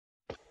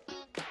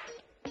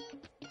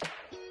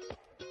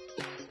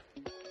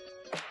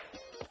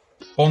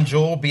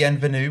Bonjour,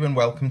 bienvenue, and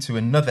welcome to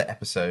another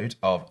episode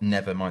of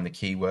Never Mind the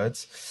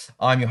Keywords.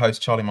 I'm your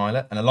host, Charlie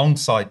Myler, and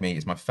alongside me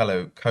is my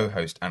fellow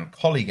co-host and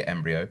colleague at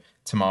Embryo,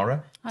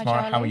 Tamara. Hi,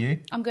 Tamara, Charlie. how are you?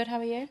 I'm good. How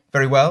are you?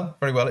 Very well,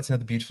 very well. It's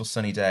another beautiful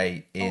sunny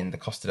day in the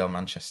Costa del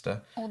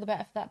Manchester. All the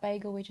better for that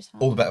bagel we just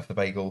had. All the better for the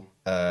bagel.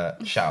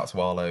 Shout out to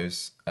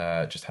Arlo's.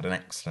 Just had an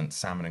excellent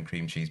salmon and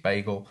cream cheese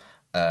bagel.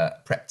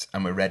 Prepped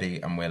and we're ready,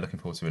 and we're looking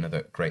forward to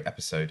another great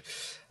episode.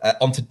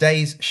 On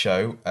today's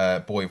show,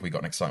 boy, have we got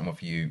an exciting one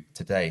for you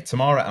today.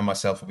 Tamara and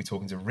myself will be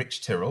talking to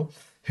Rich Tyrrell,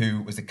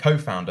 who was the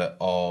co-founder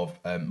of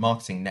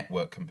marketing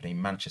network company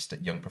Manchester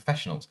Young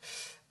Professionals.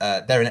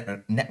 They're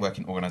a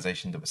networking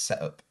organisation that was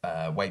set up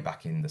way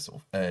back in the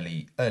sort of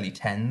early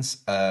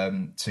tens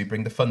to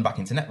bring the fun back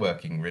into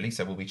networking, really.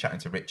 So we'll be chatting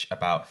to Rich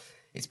about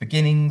its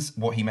beginnings,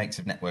 what he makes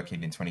of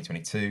networking in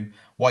 2022,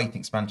 why he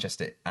thinks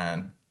Manchester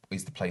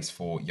is the place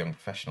for young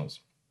professionals.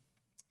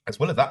 As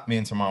well as that, me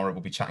and Tamara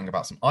will be chatting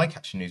about some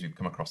eye-catching news we've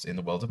come across in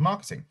the world of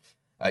marketing.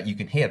 You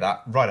can hear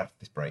that right after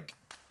this break.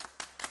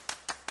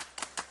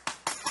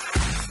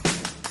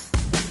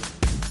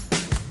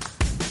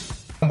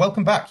 And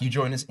welcome back. You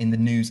join us in the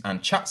news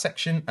and chat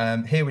section.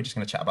 Here we're just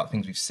going to chat about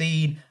things we've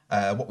seen,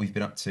 what we've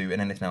been up to,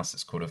 and anything else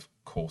that's kind of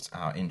caught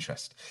our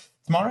interest.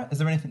 Tamara, is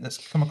there anything that's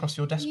come across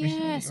your desk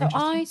recently? Yeah, so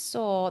I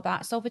saw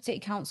that Salford City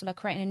Council are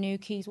creating a new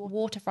Quays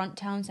waterfront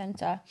town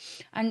centre.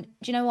 And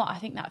do you know what? I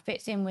think that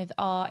fits in with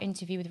our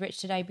interview with Rich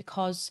today,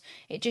 because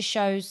it just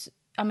shows,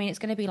 I mean, it's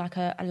going to be like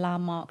a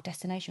landmark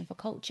destination for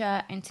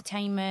culture,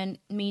 entertainment,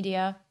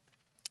 media.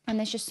 And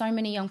there's just so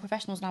many young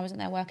professionals now, isn't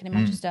there, working in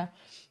Manchester.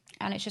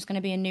 And it's just going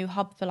to be a new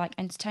hub for like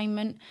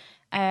entertainment.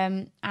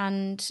 And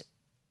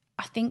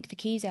I think the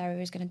Quays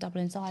area is going to double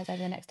in size over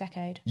the next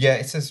decade. Yeah,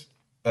 it says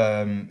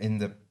in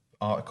the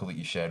article that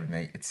you shared with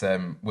me, it's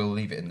we'll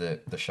leave it in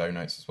the show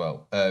notes as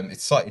well.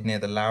 It's sited near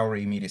the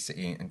Lowry, Media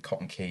City and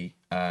Cotton Quay,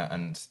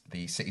 and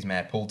the city's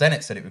mayor Paul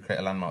Dennett said it would create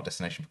a landmark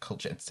destination for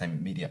culture,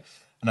 entertainment, media.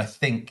 And I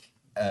think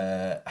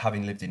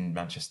having lived in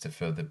Manchester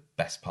for the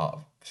best part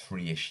of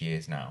 3-ish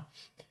years now,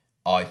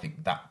 I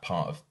think that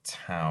part of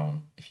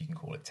town, if you can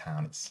call it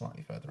town, it's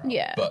slightly further out.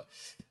 Yeah. But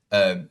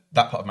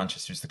that part of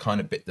Manchester is the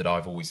kind of bit that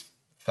I've always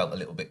felt a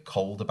little bit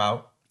cold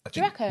about. Do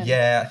you reckon?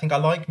 Yeah, I think I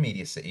like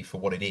Media City for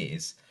what it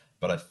is,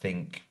 but I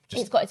think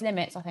it's got its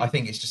limits, I think. I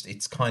think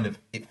it's kind of,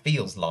 it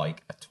feels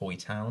like a toy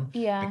town.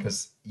 Yeah.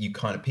 Because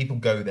people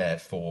go there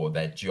for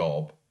their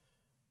job,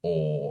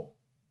 or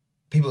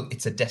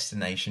it's a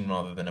destination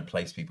rather than a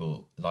place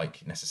people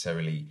like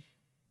necessarily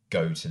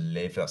go to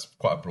live. That's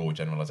quite a broad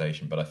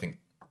generalisation, but I think,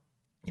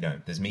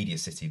 there's Media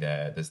City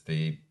there, there's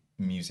the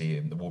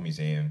museum, the War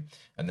Museum,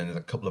 and then there's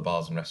a couple of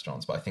bars and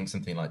restaurants. But I think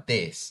something like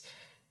this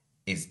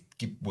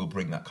will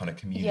bring that kind of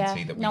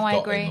community that we've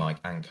got in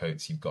like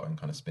Ancoats, you've got in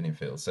kind of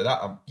Spinningfields. So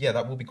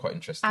that will be quite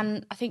interesting.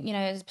 And I think,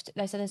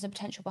 they said there's a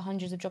potential for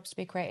hundreds of jobs to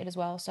be created as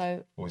well.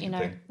 So,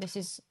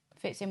 this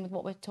fits in with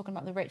what we're talking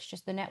about, the Rich,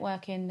 just the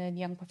networking, the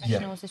young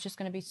professionals. There's just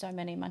going to be so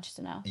many in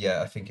Manchester now.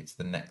 Yeah, I think it's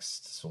the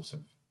next sort of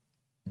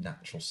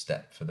natural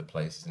step for the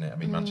place, isn't it? I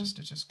mean,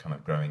 Manchester's just kind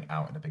of growing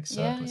out in a big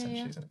circle,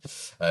 essentially, isn't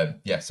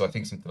it? So I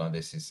think something like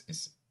this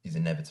is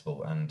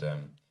inevitable and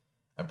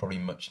probably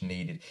much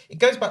needed. It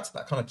goes back to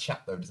that kind of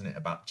chat, though, doesn't it,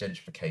 about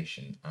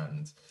gentrification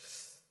and,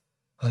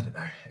 I don't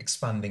know,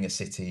 expanding a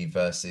city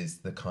versus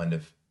the kind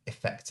of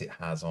effect it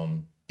has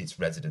on its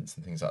residents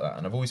and things like that.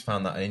 And I've always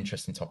found that an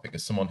interesting topic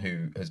as someone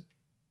who has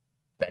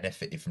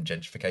benefited from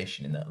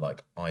gentrification, in that,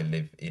 like, I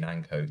live in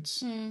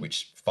Ancoats,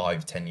 which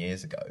 5-10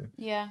 years ago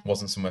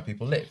wasn't somewhere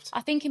people lived. I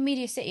think in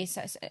media cities,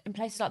 in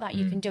places like that,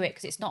 you can do it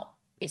because it's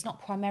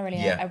not primarily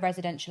a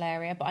residential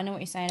area. But I know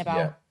what you're saying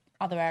about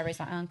other areas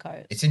like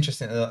Ancoats. It's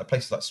interesting.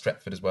 Places like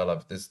Stretford as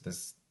well.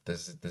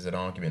 There's an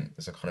argument.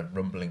 There's a kind of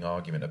rumbling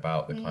argument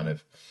about the kind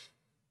of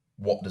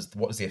what is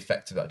the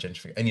effect of that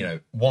gentrification.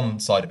 And one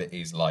side of it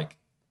is like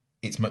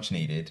it's much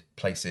needed.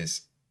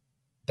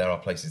 There are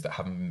places that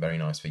haven't been very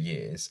nice for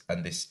years,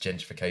 and this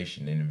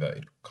gentrification, in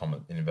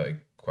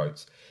inverted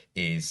quotes,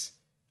 is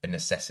a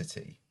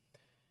necessity.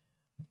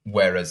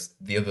 Whereas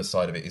the other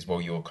side of it is,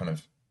 well, you're kind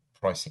of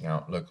pricing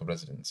out local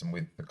residents, and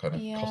with the kind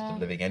of cost of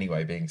living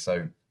anyway being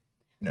so,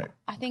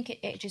 I think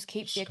it just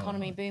keeps the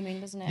economy booming,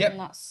 doesn't it? Yep. And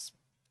that's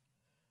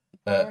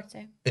a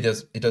priority. It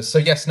does. So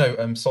yes,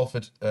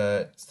 Salford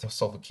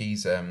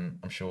Quays.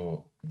 I'm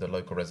sure the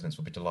local residents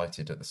will be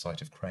delighted at the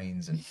sight of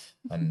cranes and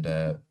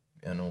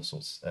all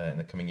sorts in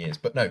the coming years.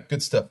 But no,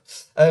 good stuff.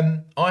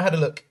 I had a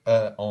look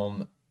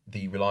on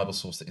the reliable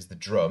source that is The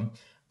Drum,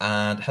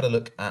 and had a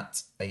look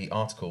at a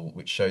article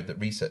which showed that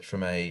research from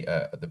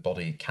the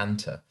body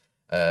Cantor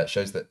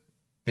shows that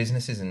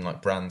businesses and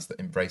like brands that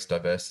embrace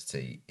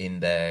diversity in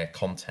their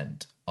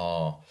content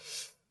are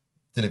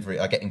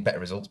getting better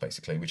results,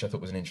 basically, which I thought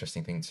was an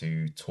interesting thing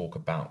to talk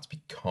about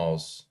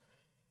because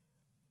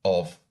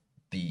of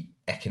the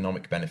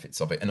economic benefits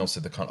of it, and also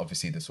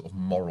obviously the sort of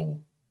moral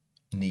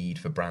need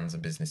for brands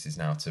and businesses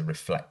now to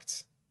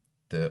reflect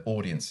the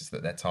audiences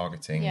that they're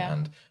targeting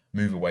and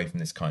move away from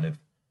this kind of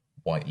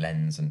white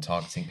lens and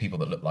targeting people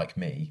that look like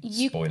me,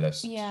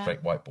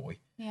 straight white boy,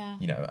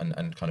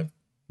 and kind of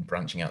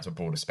branching out to a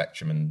broader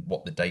spectrum. And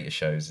what the data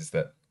shows is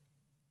that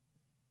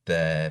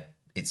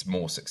it's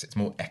more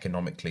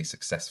economically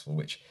successful,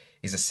 which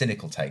is a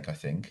cynical take, I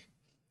think.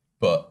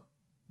 But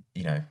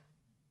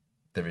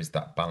there is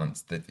that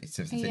balance that it's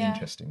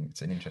interesting.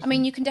 It's an interesting. I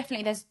mean, you can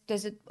definitely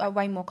there's a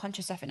way more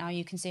conscious effort now.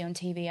 You can see on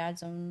TV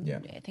ads on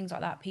things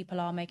like that. People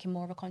are making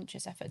more of a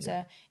conscious effort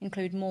to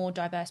include more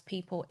diverse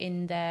people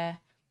in their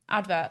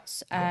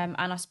adverts. And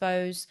I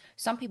suppose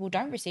some people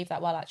don't receive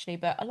that well, actually,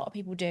 but a lot of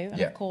people do. And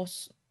of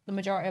course, the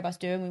majority of us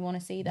do, and we want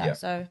to see that.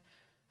 So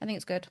I think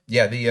it's good.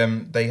 Yeah,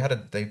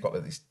 they've got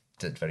this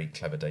very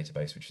clever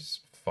database, which is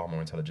far more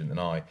intelligent than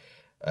I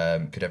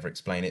could ever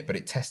explain it. But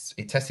it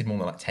tested more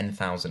than like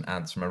 10,000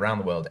 ads from around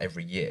the world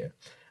every year,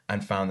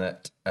 and found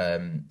that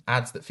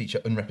ads that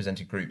feature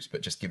unrepresented groups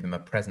but just give them a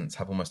presence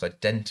have almost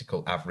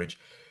identical average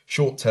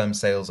short-term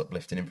sales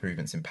uplift and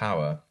improvements in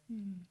power.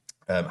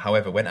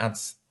 However, when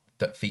ads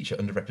that feature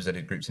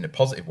underrepresented groups in a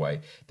positive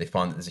way, they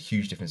find that there's a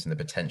huge difference in the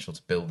potential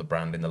to build the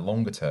brand in the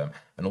longer term,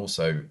 and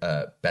also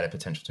better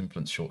potential to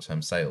influence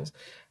short-term sales.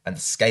 And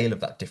the scale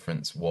of that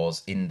difference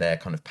was in their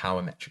kind of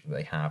power metric that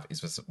they have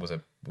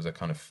was a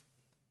kind of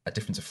a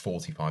difference of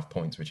 45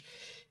 points, which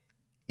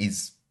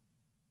is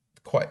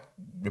quite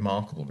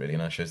remarkable, really.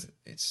 And I shows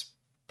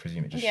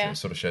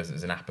sort of shows that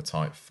there's an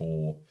appetite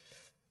for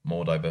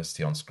more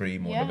diversity on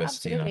screen, more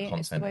diversity in our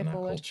content and our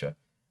culture.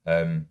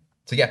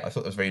 So I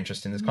thought that was very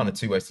interesting. There's kind of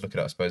two ways to look at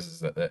it, I suppose, is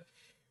that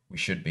we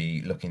should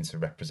be looking to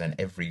represent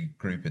every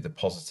group in the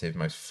positive,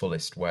 most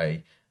fullest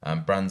way.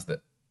 Brands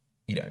that,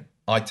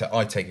 I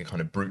take a kind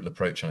of brutal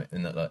approach on it,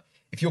 in that like,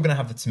 if you're going to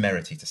have the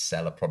temerity to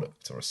sell a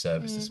product or a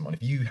service to someone,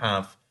 if you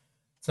have,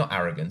 it's not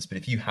arrogance, but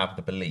if you have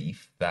the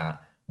belief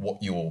that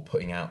what you're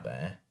putting out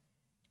there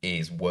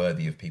is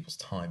worthy of people's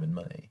time and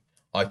money,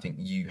 I think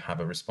you have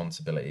a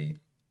responsibility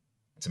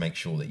to make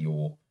sure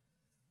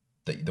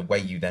that the way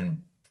you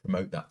then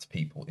promote that to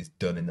people is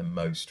done in the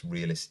most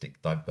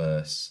realistic,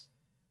 diverse,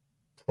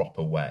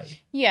 proper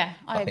way. Yeah,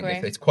 I agree.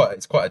 It's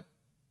quite a,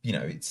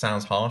 it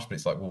sounds harsh, but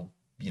it's like, well,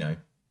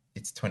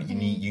 it's 20.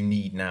 You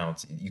need now.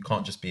 You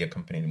can't just be a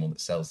company anymore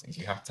that sells things.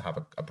 You have to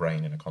have a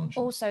brain and a conscience.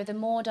 Also, the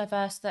more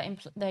diverse the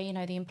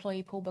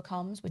employee pool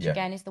becomes, which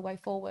again is the way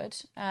forward.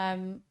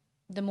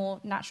 The more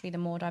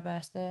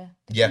diverse the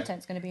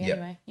content's going to be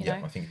anyway. You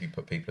know? I think if you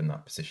put people in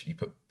that position, you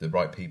put the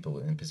right people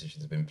in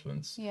positions of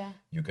influence.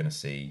 You're going to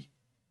see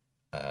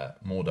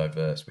more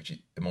diverse,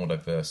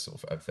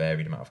 sort of a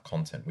varied amount of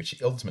content,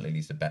 which ultimately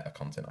leads to better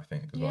content, I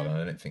think, as well.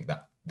 And I don't think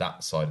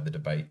that side of the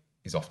debate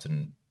is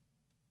often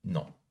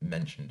not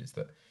mentioned, is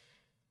that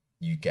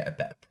you get a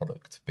better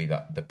product, be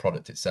that the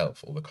product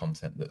itself or the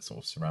content that sort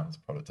of surrounds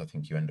the product. I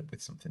think you end up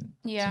with something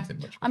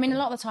much I mean, a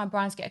lot of the time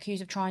brands get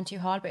accused of trying too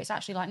hard, but it's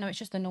actually like, no, it's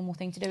just the normal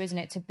thing to do, isn't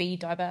it, to be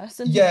diverse?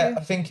 And I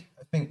think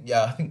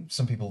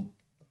some people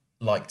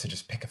like to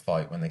just pick a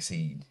fight when they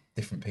see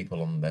different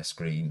people on their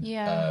screen.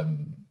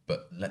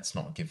 But let's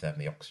not give them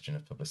the oxygen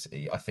of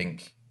publicity. I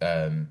think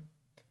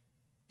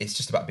it's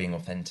just about being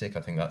authentic.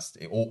 I think that's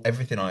it.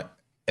 Everything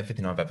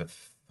I've ever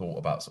thought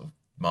about sort of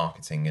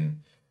marketing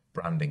and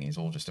branding is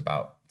all just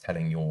about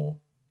telling your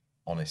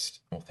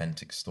honest,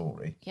 authentic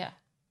story.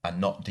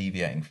 And not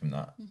deviating from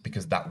that,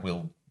 because that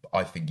will,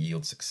 I think,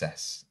 yield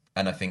success.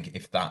 And I think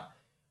if that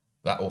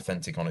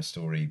authentic, honest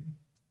story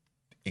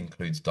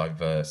includes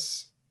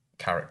diverse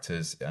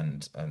characters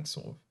and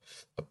sort of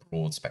a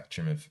broad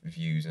spectrum of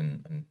views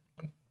and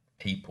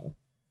people,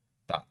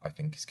 that I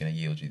think is going to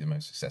yield you the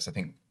most success. I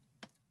think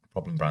the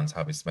problem brands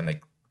have is when they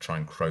try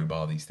and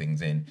crowbar these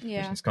things in,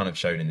 which is kind of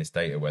shown in this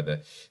data,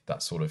 where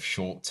that sort of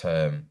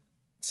short-term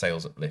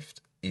sales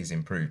uplift is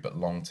improved, but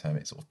long-term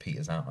it sort of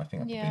peters out. I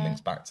think that probably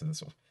links back to the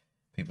sort of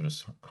people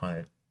just kind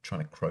of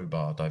trying to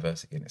crowbar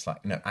diversity, and it's like,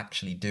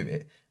 actually do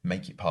it,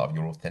 make it part of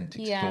your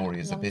authentic story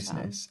as a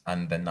business,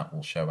 and then that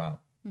will show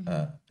out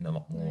in a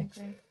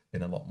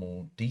lot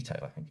more detail,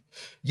 I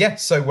think.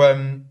 So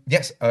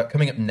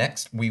coming up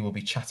next, we will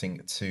be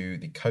chatting to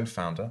the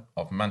co-founder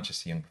of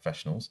Manchester Young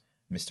Professionals,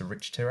 Mr.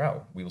 Rich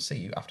Tyrrell. We will see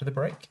you after the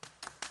break.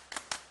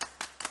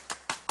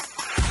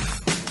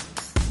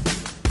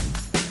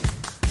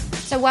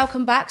 So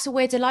welcome back. So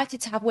we're delighted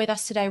to have with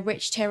us today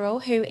Rich Tyrrell,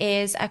 who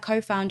is a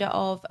co-founder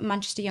of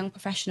Manchester Young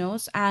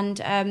Professionals, and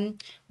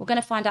we're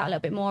going to find out a little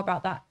bit more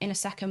about that in a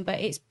second. But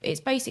it's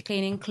basically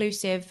an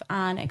inclusive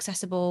and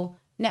accessible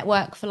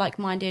network for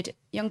like-minded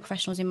young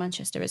professionals in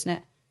Manchester, isn't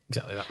it?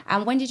 Exactly that.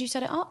 And when did you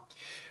set it up?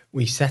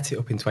 We set it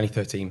up in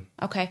 2013.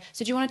 Okay.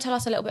 So do you want to tell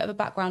us a little bit of a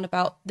background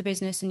about the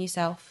business and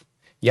yourself?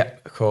 Yeah,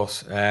 of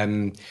course.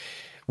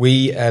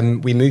 We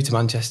moved to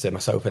Manchester,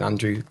 myself and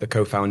Andrew, the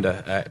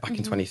co-founder, back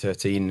in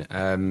 2013,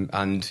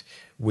 and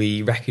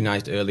we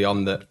recognised early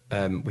on that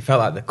we felt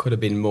like there could have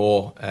been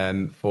more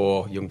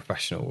for young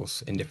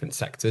professionals in different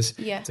sectors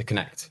to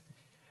connect.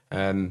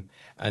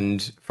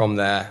 And from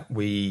there,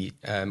 we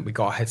got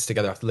our heads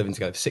together after living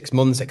together for 6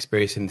 months,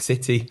 experiencing the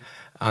city,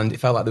 and it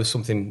felt like there was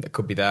something that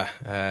could be there.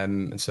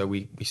 And so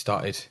we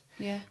started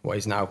what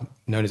is now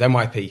known as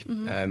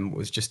MYP.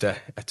 Was just a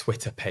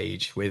Twitter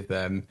page with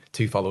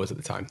 2 followers at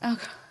the time.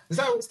 Is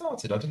that how it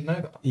started? I didn't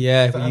know that.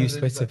 Yeah, Is that we how used it-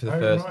 Twitter for the oh,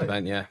 first right.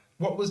 event. Yeah,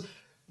 What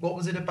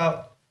was it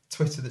about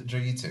Twitter that drew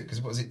you to it?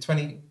 Because what was it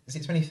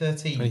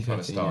 2013 you kind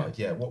of 2013. Yeah. started?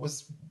 Yeah. What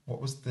was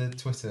the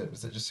Twitter?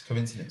 Was it just a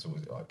coincidence, or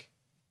was it like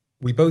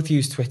We both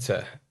used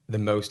Twitter the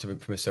most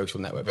from a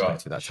social network right?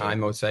 perspective at that Sure.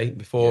 time, I would say.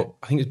 Before, Yeah.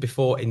 I think it was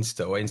before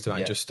Insta, or Insta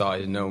had Yeah. just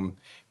started and no one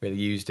really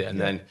used it. And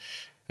Yeah. then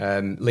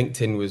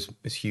LinkedIn was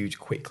huge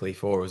quickly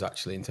for us,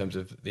 actually, in terms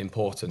of the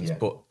importance. Yeah.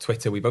 But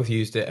Twitter, we both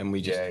used it, and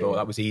we just Yeah, thought yeah.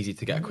 that was easy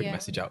to get a quick Yeah.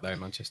 message out there in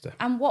Manchester.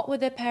 And what were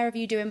the pair of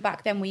you doing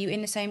back then? Were you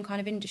in the same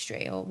kind of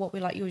industry, or what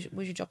was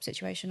your job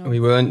situation? Or? We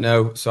weren't,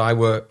 no. So I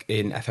work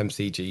in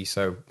FMCG,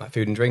 so like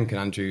food and drink, and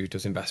Andrew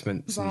does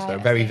investments. And so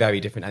Right, very, okay. very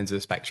different ends of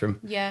the spectrum.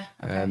 Yeah.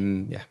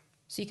 Okay. Yeah.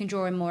 So you can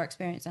draw in more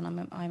experience,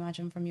 then I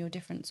imagine, from your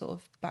different sort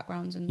of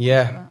backgrounds and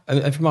Yeah. things like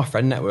that. And from our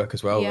friend network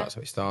as well, Yeah. that's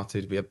how it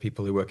started. We had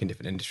people who work in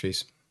different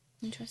industries.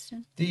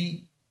 Interesting.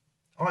 I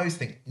always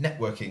think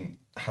networking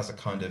has a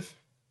kind of,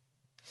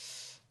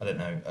 I don't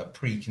know, a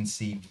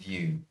preconceived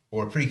view,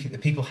 or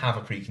people have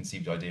a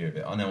preconceived idea of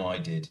it. I know I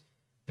did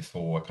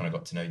before I kind of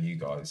got to know you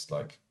guys,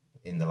 like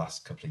in the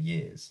last couple of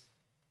years.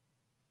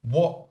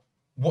 What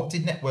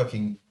did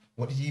networking?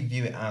 What did you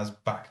view it as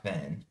back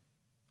then?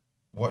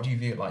 What do you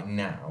view it like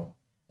now?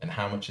 And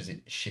how much has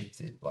it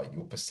shifted, like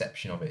your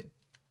perception of it,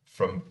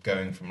 from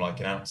going from like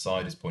an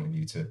outsider's point of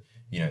view to,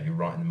 you're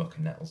right in the muck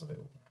and nettles of it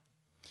all?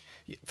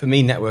 For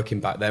me,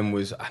 networking back then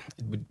was,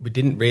 we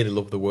didn't really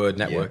love the word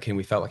networking. Yeah.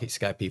 We felt like it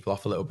scared people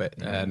off a little bit.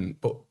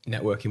 But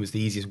networking was the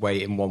easiest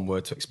way in one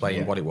word to explain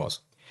Yeah. what it was.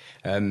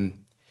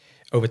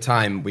 Over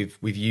time, we've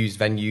used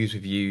venues,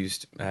 we've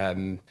used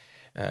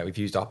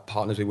our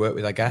partners we work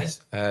with, I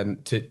guess,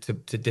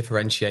 to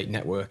differentiate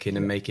networking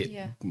and make it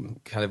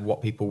kind of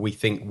what people we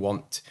think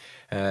want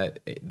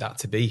that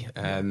to be.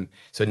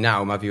 So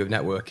now my view of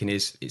networking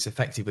is it's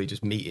effectively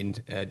just meeting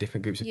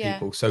different groups of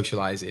people,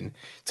 socialising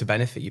to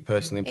benefit you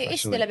personally and It is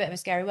professionally. still a bit of a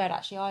scary word,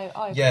 actually.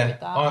 I agree with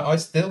that. I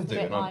still It's a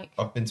do, bit and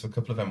I've been to a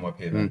couple of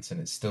NYP events, and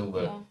it's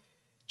still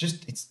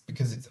it's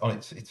because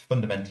it's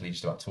fundamentally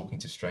just about talking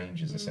to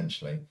strangers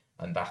essentially,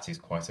 and that is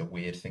quite a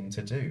weird thing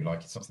to do.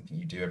 Like, it's not something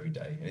you do every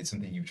day, and it's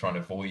something you try and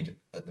avoid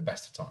at the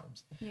best of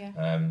times.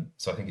 Yeah.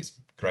 So I think it's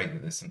great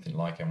that there's something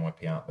like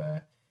NYP out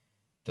there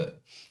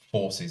that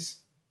forces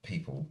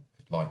people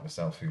like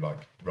myself, who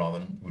like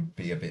rather would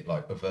be a bit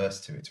like averse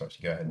to it, to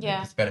actually go ahead and do it,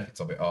 because the benefits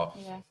of it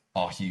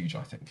are huge,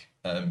 I think.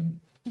 And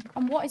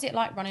what is it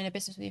like running a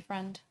business with your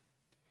friend?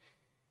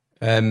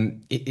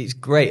 It's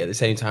great at the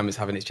same time as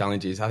having its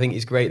challenges. I think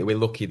it's great that we're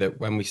lucky that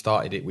when we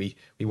started it, we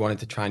wanted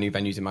to try new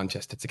venues in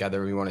Manchester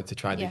together, and we wanted to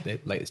try the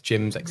latest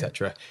gyms,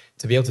 etc.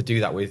 To be able to do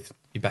that with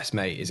your best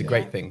mate is a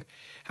great thing.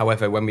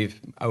 However, when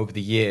over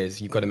the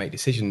years, you've got to make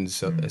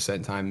decisions at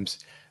certain times.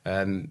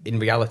 In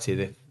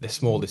reality, they're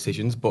small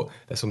decisions, but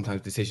they're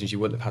sometimes decisions you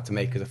wouldn't have had to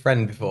make as a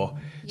friend before.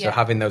 So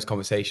having those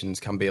conversations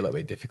can be a little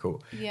bit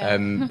difficult.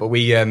 But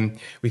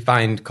we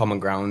find common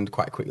ground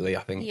quite quickly,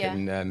 I think,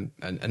 and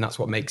that's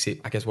what makes it.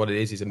 I guess what it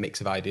is a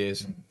mix of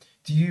ideas.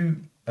 Do you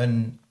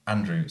and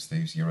Andrew,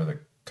 who's your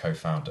other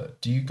co-founder,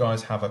 do you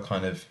guys have a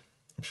kind of?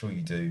 I'm sure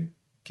you do,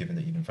 given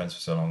that you've been friends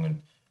for so long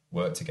and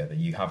work together.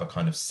 You have a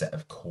kind of set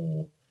of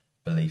core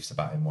beliefs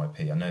about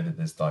NYP. I know that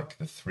there's like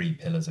the 3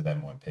 pillars of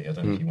NYP. I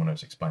don't know if you want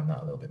to explain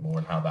that a little bit more,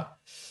 and how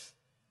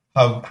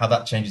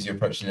that changes your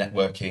approach to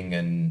networking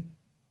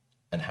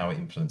and how it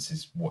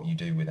influences what you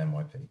do with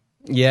NYP.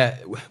 Yeah,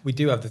 we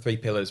do have the 3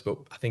 pillars, but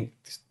I think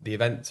the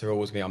events are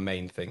always going to be our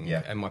main thing.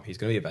 Yeah. NYP is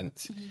going to be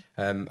events.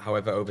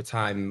 However, over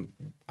time,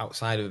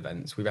 outside of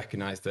events, we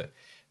recognise that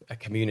a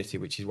community,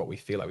 which is what we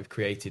feel like we've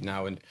created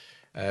now,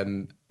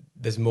 and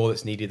there's more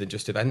that's needed than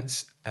just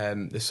events.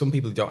 There's some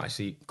people who don't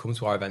actually come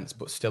to our events,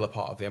 but still a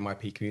part of the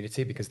NYP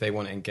community because they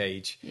want to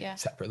engage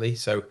separately.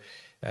 So,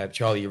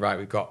 Charlie, you're right.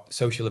 We've got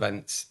social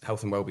events,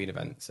 health and wellbeing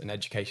events, and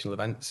educational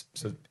events.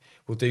 So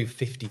we'll do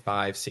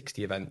 55,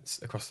 60 events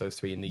across those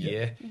 3 in the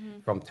year,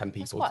 from 10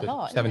 people quite to a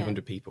lot,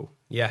 700 people.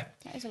 Yeah.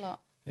 That is a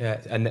lot. Yeah,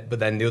 but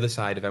then the other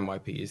side of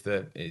NYP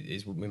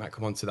is we might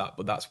come on to that,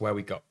 but that's where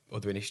we got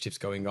other initiatives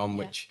going on,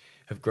 which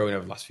have grown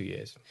over the last few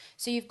years.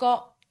 So you've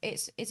got,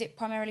 is it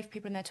primarily for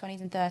people in their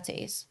 20s and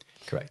 30s?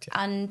 Correct.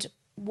 Yeah. And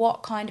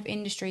what kind of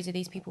industries are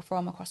these people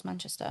from across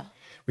Manchester?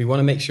 We want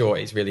to make sure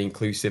it's really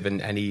inclusive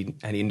and any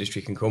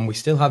industry can come. We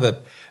still have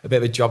a bit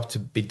of a job to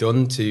be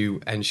done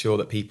to ensure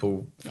that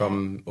people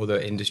from other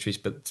industries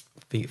but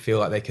feel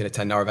like they can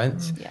attend our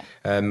events.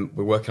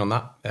 We're working on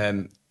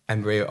that.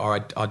 Embry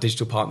are our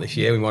digital partner this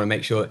year. We want to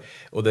make sure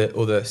that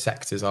other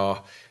sectors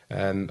are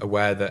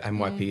aware that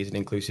NYP is an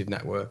inclusive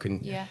network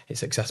and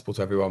it's accessible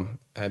to everyone.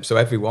 So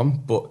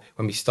everyone, but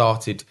when we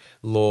started,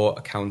 law,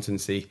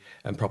 accountancy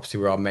and property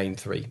were our main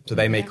 3. So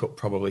they make up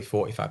probably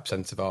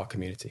 45% of our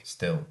community.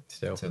 Still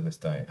to this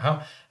day.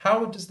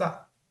 How does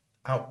that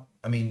out?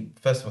 I mean,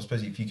 first of all, I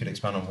suppose if you could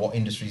expand on what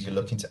industries you're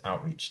looking to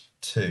outreach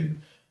to,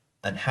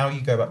 and how you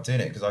go about doing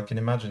it, because I can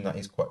imagine that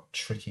is quite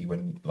tricky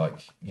when,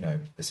 like,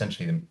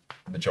 essentially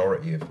the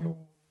majority of your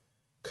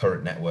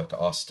current network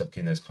are stuck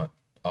in those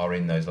are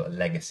in those like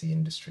legacy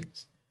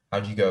industries.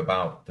 How do you go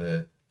about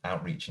the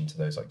outreach into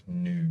those like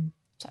new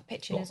It's like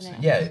pitching, blocks. isn't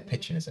it? Yeah,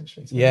 pitching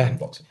essentially. So Yeah.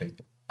 blocks of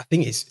people. I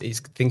think it's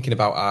thinking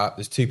about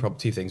there's two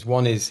things.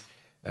 One is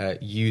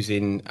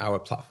using our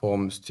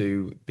platforms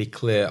to be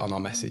clear on our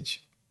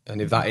message.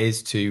 And if that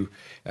is to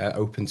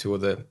open to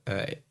other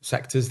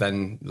sectors,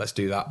 then let's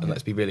do that and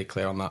let's be really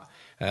clear on that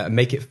and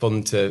make it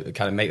fun to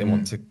kind of make them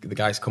want to the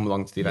guys come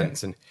along to the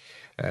events. And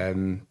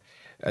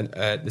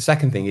the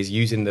second thing is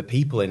using the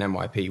people in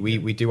NYP.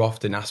 We do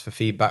often ask for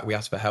feedback. We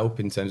ask for help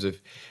in terms of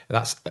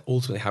that's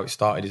ultimately how it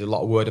started. Is a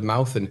lot of word of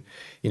mouth, and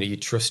you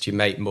trust your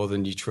mate more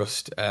than you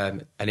trust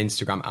an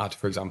Instagram ad,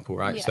 for example,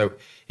 right? Yeah. So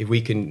if we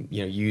can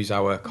use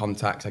our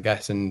contacts, I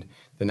guess, and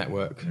the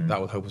network, that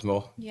will help us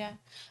more. Yeah.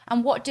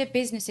 And what do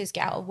businesses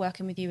get out of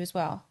working with you as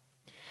well?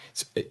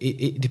 So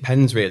it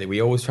depends really.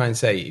 We always try and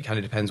say it kind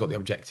of depends what the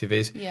objective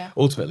is. Yeah.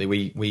 Ultimately,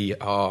 we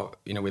are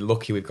we're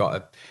lucky we've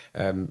got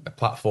a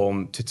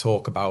platform to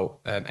talk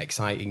about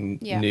exciting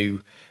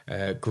new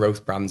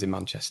growth brands in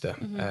Manchester,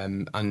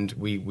 and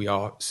we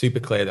are super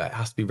clear that it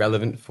has to be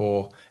relevant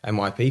for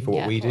NYP for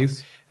what we do,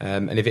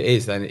 and if it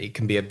is, then it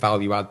can be a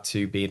value add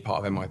to being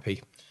part of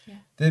NYP.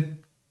 Yeah.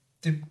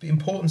 The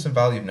importance and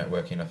value of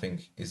networking, I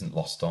think, isn't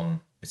lost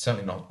on. It's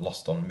certainly not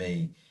lost on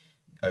me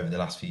over the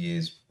last few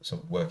years,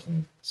 sort of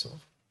working sort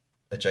of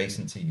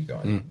adjacent to you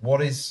guys.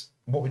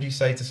 What would you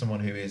say to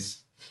someone who is,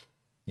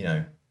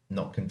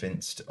 not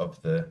convinced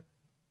of the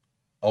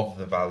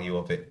value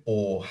of it,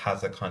 or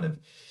has a kind of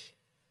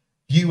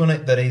view on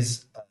it that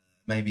is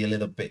maybe a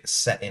little bit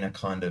set in a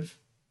kind of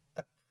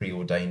a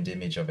preordained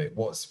image of it?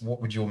 What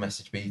would your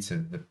message be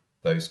to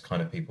those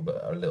kind of people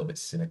that are a little bit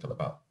cynical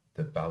about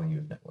the value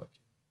of networking?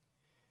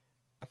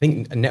 I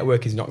think a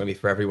network is not going to be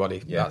for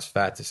everybody. Yeah. That's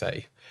fair to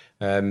say.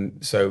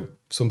 So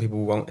some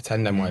people won't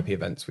attend NYP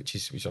events, which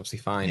is obviously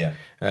fine. Yeah.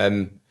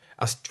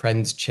 As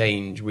trends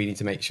change, we need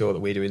to make sure that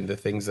we're doing the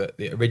things at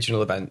the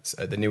original events,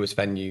 at the newest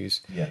venues,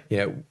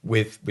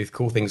 with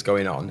cool things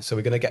going on. So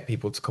we're going to get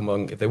people to come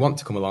along if they want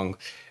to come along.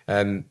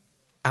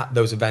 At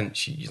those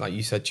events, like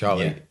you said,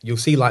 Charlie, you'll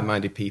see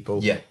like-minded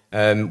people,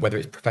 whether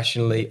it's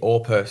professionally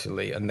or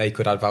personally, and they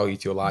could add value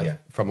to your life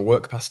from a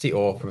work capacity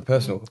or from a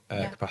personal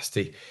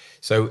capacity.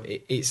 So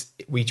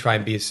we try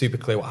and be super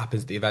clear what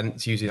happens at the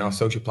events using our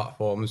social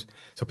platforms,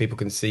 so people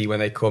can see when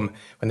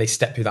they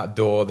step through that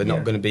door, they're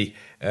not going to be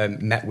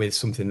met with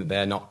something that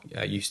they're not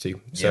used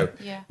to. So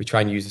we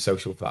try and use the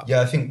social for that.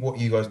 Yeah, I think what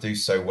you guys do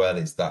so well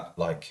is that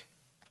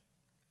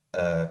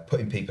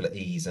putting people at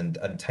ease and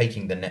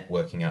taking the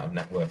networking out of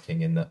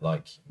networking, in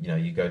that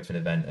you go to an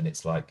event and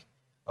it's like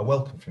a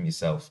welcome from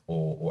yourself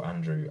or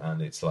Andrew,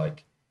 and it's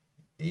like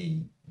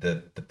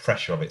the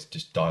pressure of it's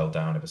just dialed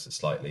down ever so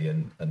slightly,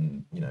 and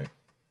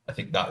I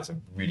think that is a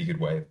really good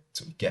way of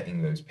sort of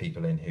getting those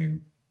people in who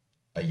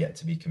are yet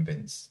to be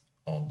convinced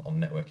on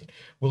networking.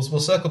 We'll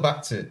circle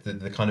back to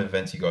the kind of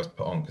events you guys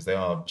put on, because they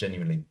are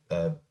genuinely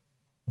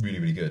really,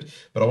 really good.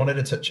 But I wanted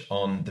to touch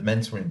on the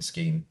mentoring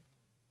scheme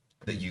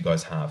that you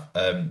guys have.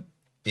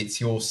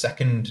 It's your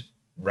second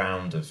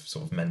round of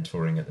sort of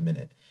mentoring at the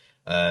minute.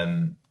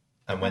 And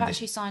when I've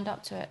actually signed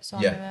up to it, so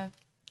I'm a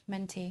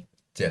mentee.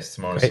 Yes,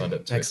 tomorrow I signed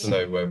up to Excellent.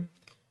 It.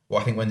 So,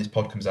 I think when this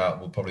pod comes out,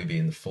 we'll probably be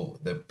in the full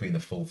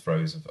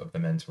throes of the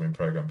mentoring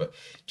program. But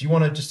do you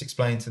want to just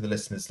explain to the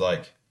listeners,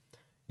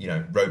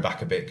 row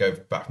back a bit, go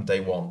back from day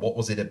one? What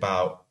was it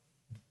about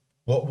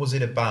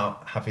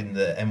having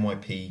the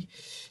NYP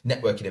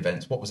networking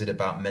events? What was it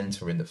about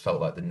mentoring that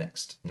felt like the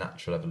next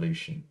natural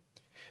evolution?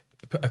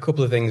 A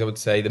couple of things I would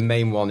say. The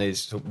main one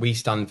is we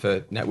stand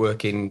for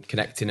networking,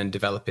 connecting and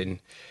developing.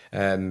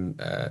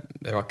 There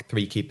are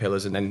three key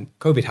pillars, and then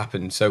COVID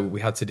happened, so we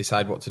had to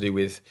decide what to do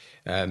with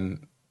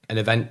an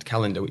event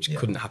calendar, which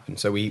couldn't happen.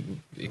 So we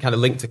kind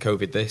of linked to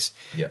COVID this.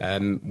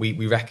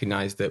 We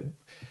recognised that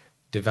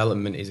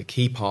development is a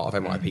key part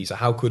of NYP. So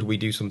how could we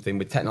do something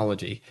with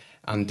technology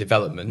and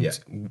development,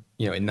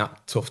 in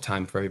that tough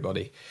time for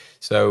everybody?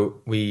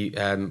 So we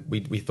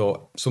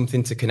thought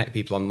something to connect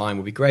people online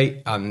would be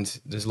great, and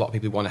there's a lot of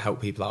people who want to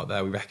help people out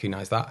there. We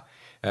recognise that,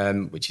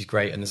 which is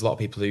great, and there's a lot of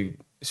people who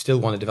still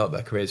want to develop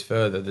their careers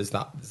further. There's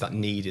that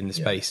need in the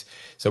space.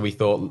 So we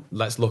thought,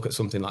 let's look at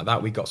something like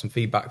that. We got some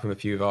feedback from a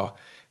few of our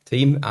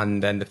team,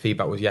 and then the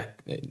feedback was,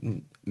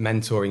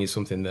 mentoring is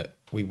something that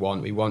we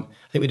want.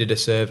 I think we did a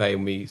survey,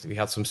 and we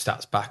had some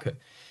stats back at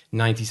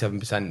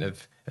 97%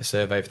 of a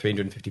survey of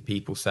 350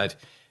 people said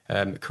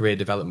career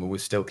development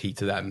was still key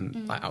to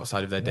them,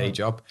 outside of their day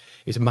job.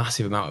 It's a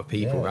massive amount of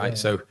people, right?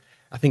 So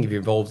I think if you're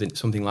involved in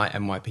something like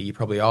NYP, you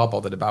probably are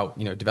bothered about,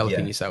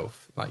 developing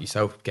yourself,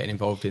 getting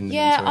involved in the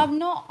mentoring. I'm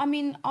not. I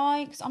mean,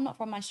 cause I'm not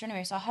from Manchester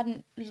anyway, so I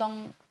hadn't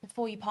long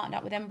before you partnered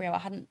up with Embryo. I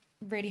hadn't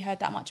really heard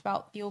that much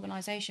about the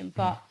organisation,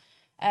 but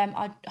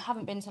I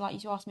haven't been to,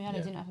 like you asked me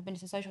earlier, didn't know if I've been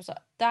to the social. So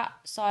that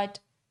side,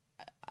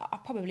 I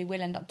probably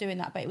will end up doing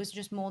that, but it was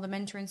just more the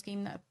mentoring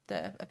scheme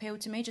that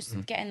appealed to me,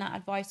 just getting that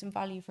advice and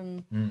value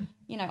from,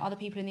 other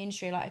people in the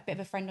industry, like a bit of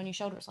a friend on your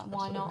shoulder. It's like,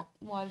 why not?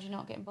 Why would you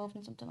not get involved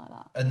in something like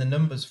that? And the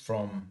numbers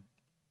from,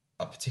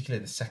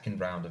 particularly the second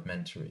round of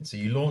mentoring. So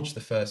you launched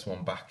the first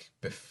one back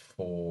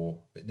before,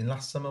 in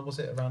last summer, was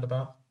it around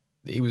about?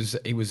 It was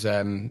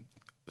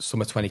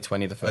summer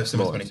 2020, the Oh, first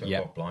summer launch. 2020.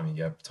 Yeah, Oh, blimey,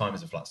 yeah. Time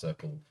is a flat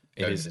circle.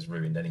 It COVID is. has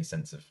ruined any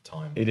sense of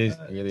time. It is.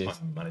 It really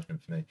time is.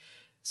 management for me.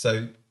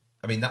 So,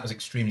 I mean, that was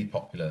extremely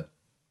popular.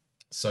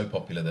 So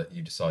popular that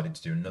you decided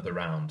to do another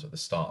round at the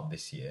start of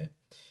this year.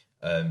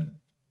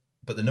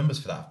 But the numbers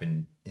for that have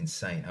been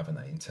insane, haven't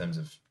they? In terms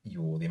of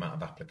the amount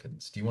of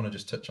applicants. Do you want to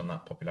just touch on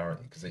that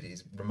popularity, because it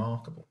is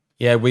remarkable?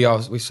 Yeah,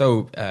 we're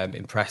so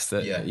impressed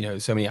that Yeah.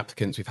 so many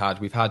applicants we've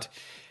had.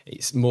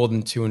 It's more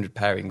than 200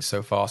 pairings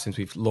so far since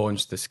we've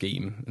launched the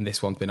scheme, and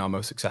this one's been our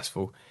most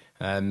successful.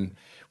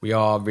 We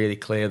are really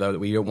clear though that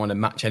we don't want to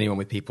match anyone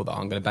with people that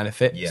aren't going to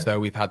benefit. Yeah. So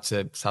we've had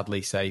to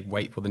sadly say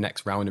wait for the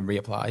next round and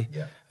reapply.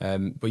 Yeah.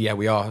 But yeah,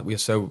 we're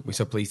so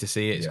pleased to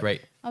see it. It's Yeah.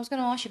 great. I was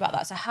going to ask you about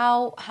that. So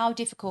how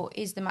difficult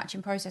is the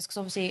matching process? Because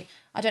obviously,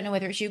 I don't know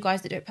whether it's you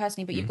guys that do it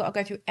personally, but you've got to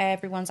go through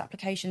everyone's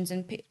applications,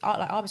 and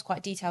I was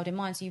quite detailed in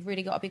mine, so you've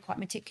really got to be quite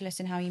meticulous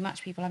in how you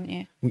match people, haven't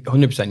you?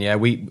 100%, yeah.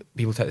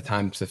 People take the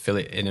time to fill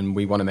it in, and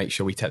we want to make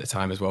sure we take the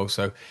time as well.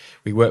 So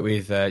we work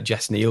with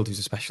Jess Neal, who's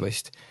a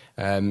specialist.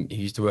 He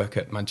used to work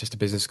at Manchester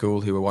Business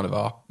School, who are one of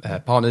our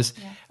partners,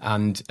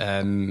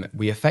 and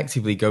we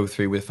effectively go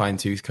through with a fine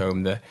tooth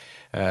comb the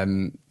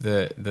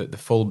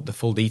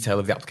full detail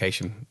of the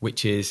application,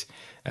 which is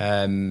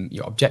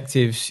your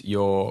objectives,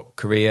 your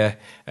career,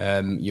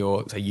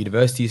 your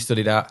university you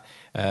studied at,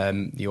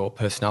 your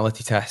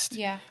personality test.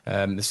 Yeah.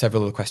 There's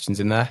several other questions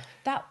in there.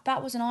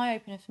 That was an eye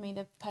opener for me.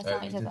 The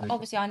personality test.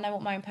 Obviously, I know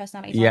what my own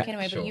personality is Yeah, like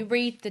anyway. sure. But you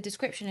read the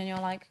description and you're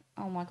like,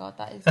 oh my god,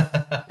 that is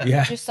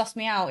Yeah. just sussed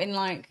me out in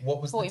like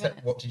What was 40 the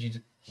minutes. what did you do?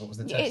 What was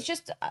the test? It's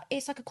just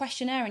it's like a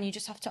questionnaire, and you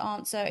just have to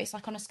answer. It's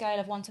like on a scale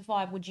of 1 to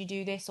 5. Would you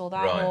do this or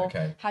that, Right, or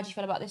okay. how do you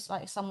feel about this?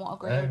 Like somewhat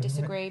agree Oh, or right.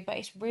 disagree. But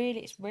it's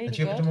really Had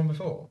you ever good. done one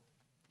before?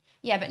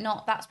 Yeah, but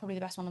not. That's probably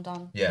the best one I've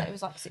done. Yeah. It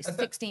was like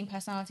 16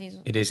 personalities.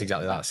 It is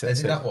exactly that.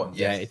 Is it that one?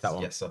 Yeah, Yes, it's that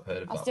one. Yes, I've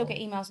heard of I that still one.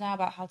 get emails now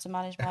about how to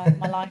manage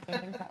my life and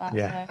things like that.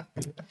 Yeah.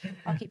 So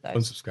I'll keep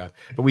those. Unsubscribe.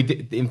 But we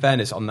did, in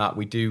fairness on that,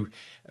 we do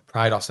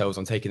pride ourselves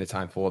on taking the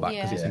time for that,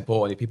 because Yeah. it's Yeah.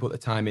 important. If you put the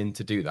time in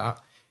to do that,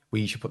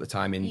 we should put the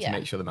time in Yeah. to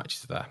make sure the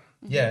matches are there.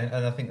 Yeah,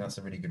 and I think that's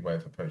a really good way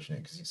of approaching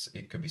it, because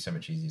it could be so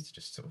much easier to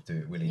just sort of do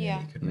it willy nilly,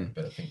 Yeah. couldn't it?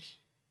 But I think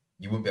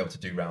you wouldn't be able to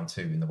do round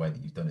 2 in the way that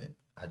you've done it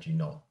had you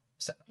not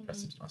set that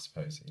precedent, I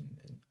suppose, in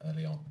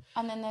early on.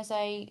 And then there's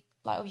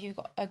you've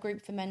got a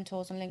group for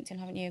mentors on LinkedIn,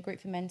 haven't you? A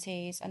group for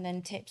mentees, and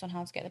then tips on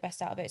how to get the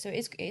best out of it. So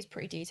it is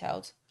pretty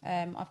detailed.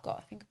 I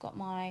think I've got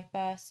my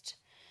first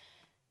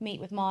meet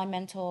with my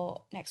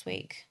mentor next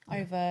week.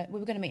 We were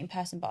going to meet in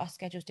person, but our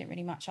schedules didn't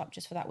really match up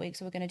just for that week,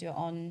 so we're going to do it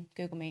on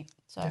Google Meet.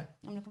 So Yeah.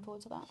 I'm looking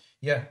forward to that.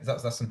 Yeah,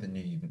 that's something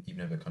new. You've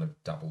never kind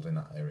of dabbled in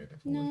that area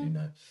before, No. have you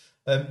know?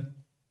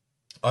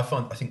 I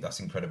think that's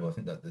incredible. I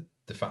think that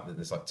the fact that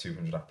there's like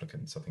 200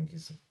 applicants, I think,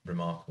 is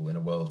remarkable in a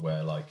world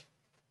where, like,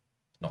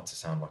 not to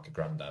sound like a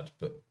granddad,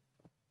 but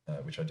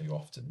which I do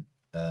often,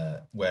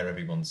 where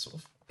everyone's sort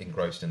of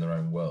engrossed in their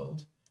own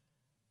world.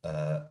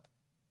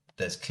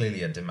 There's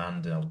clearly a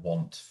demand and a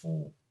want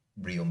for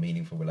real,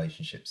 meaningful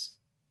relationships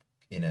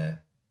in a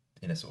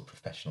sort of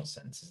professional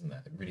sense, isn't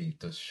there? It really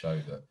does show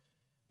that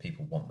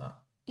people want that.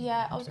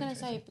 Yeah, I was going to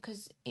say,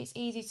 because it's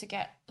easy to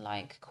get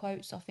like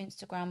quotes off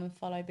Instagram and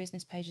follow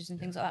business pages and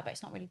things like that, but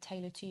it's not really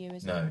tailored to you,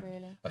 is No, it,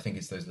 really? I think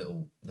it's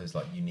those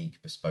like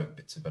unique, bespoke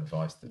bits of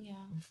advice that Yeah.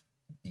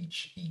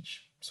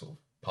 each sort of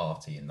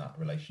party in that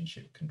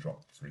relationship can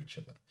drop for each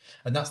other.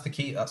 And that's the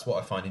key. That's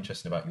what I find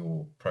interesting about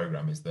your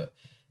program, is that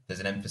there's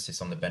an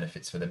emphasis on the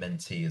benefits for the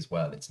mentee as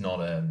well. It's not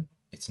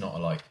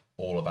like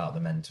all about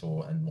the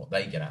mentor and what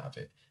they get out of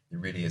it. There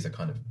really is a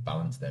kind of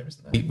balance there,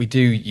 isn't there? We do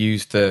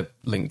use the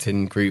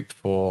LinkedIn group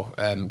for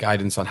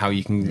guidance on how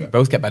you can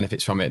both get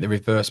benefits from it. The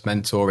reverse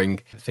mentoring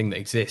thing that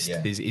exists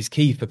is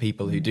key for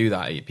people who do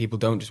that. People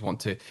don't just want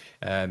to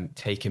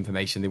take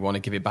information; they want to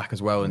give it back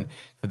as well. And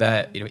for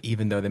their,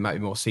 even though they might be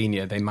more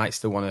senior, they might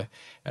still want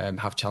to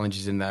have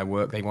challenges in their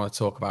work they want to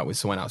talk about with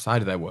someone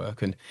outside of their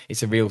work. And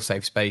it's a real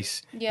safe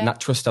space. Yeah. And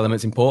that trust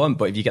element's important.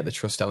 But if you get the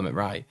trust element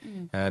right,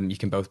 you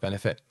can both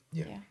benefit.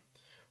 Yeah.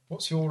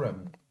 What's your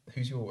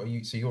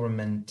you're a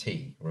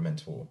mentee or a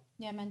mentor?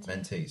 Yeah,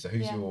 Mentee. So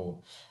who's your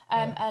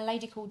a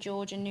lady called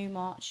Georgia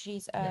Newmarch.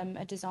 She's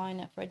a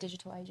designer for a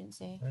digital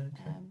agency.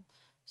 Okay.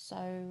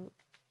 So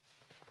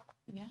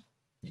yeah.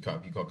 you've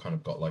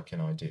got like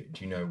an idea?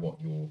 Do you know what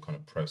your kind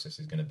of process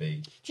is going to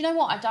be? Do you know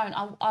what? I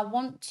don't. I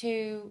want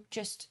to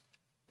just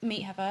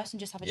meet her first and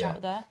just have a chat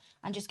with her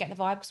and just get the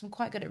vibe, because I'm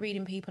quite good at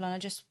reading people,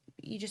 and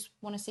you just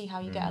want to see how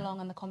you get along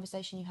and the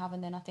conversation you have,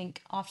 and then I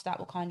think after that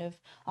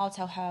I'll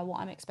tell her what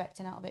I'm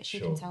expecting out of it. She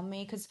can tell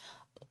me, because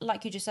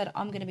like you just said,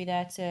 I'm going to be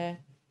there to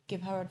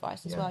give her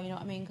advice as well. You know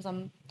what I mean? Because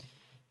I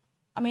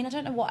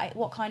don't know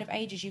what kind of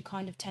ages you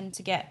kind of tend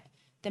to get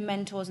the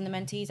mentors and the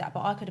mentees at,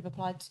 but I could have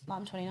applied. Like,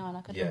 I'm 29.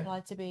 I could have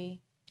applied to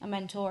be a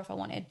mentor if I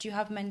wanted. Do you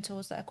have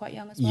mentors that are quite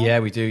young as well? Yeah,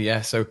 we do.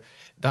 Yeah. So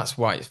that's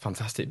why it's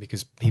fantastic,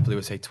 because people who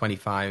would say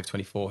 25,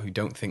 24, who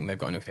don't think they've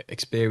got enough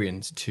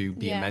experience to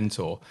be a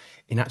mentor,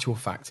 in actual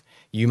fact,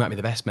 you might be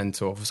the best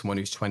mentor for someone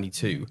who's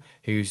 22,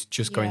 who's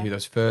just going through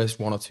those first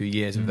 1 or 2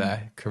 years of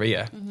their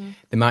career.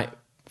 They might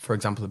for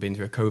example, have been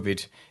through a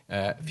COVID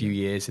few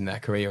years in their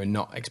career and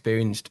not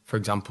experienced, for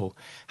example,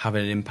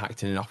 having an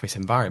impact in an office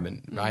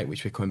environment, right,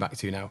 which we're coming back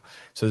to now.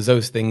 So there's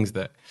those things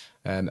that,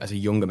 as a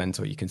younger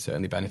mentor, you can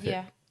certainly benefit.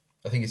 Yeah.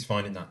 I think it's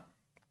finding that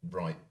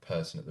right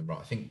person at the right.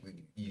 I think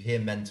you hear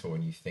mentor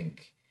and you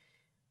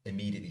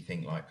immediately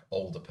think like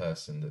older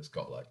person that's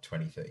got like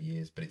 20, 30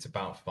 years, but it's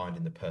about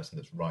finding the person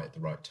that's right at the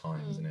right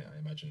time, isn't it? I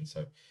imagine.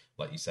 So,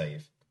 like you say,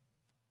 if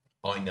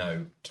I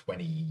know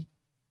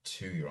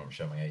 22-year-old, I'm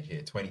showing my age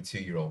here,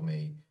 22-year-old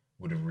me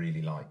would have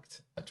really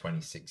liked a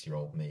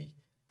 26-year-old me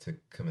to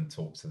come and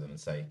talk to them and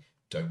say,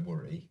 don't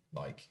worry,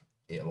 like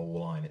it'll all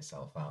line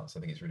itself out. So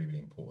I think it's really, really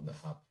important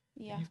that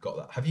you've got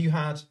that. Have you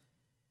had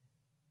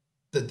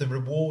the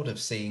reward of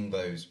seeing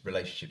those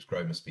relationships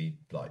grow must be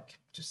like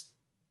just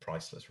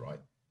priceless, right?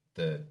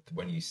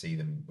 When you see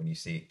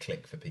it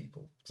click for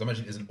people, because I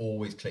imagine it doesn't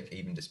always click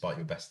even despite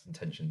your best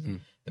intentions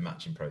and the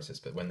matching process,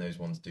 but when those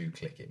ones do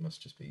click, it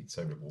must just be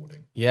so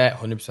rewarding. Yeah,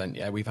 100%.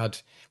 Yeah, we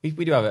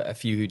do have a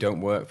few who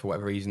don't work for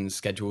whatever reasons,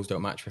 schedules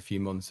don't match for a few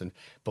months,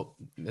 but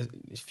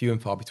it's few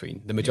and far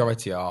between. The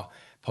majority are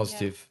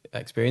positive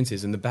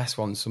experiences, and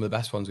some of the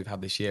best ones we've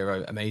had this year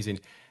are amazing.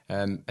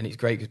 And it's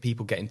great because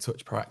people get in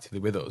touch proactively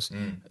with us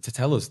to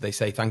tell us. They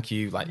say thank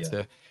you,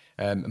 to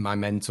my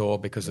mentor,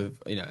 because of,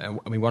 and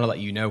we want to let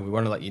you know. We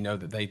want to let you know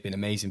that they've been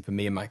amazing for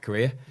me in my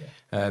career.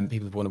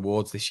 People have won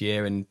awards this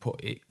year and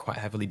put it quite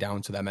heavily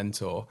down to their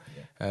mentor,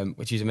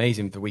 which is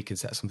amazing that we can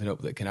set something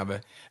up that can have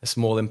a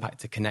small impact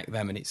to connect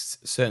them, and it's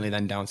certainly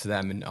then down to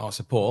them and our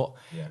support.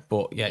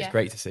 But it's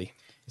great to see.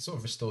 It sort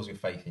of restores your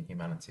faith in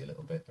humanity a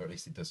little bit, or at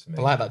least it does for me.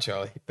 I like that,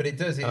 Charlie. But it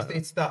does.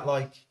 It's that,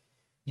 like,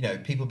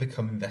 people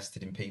become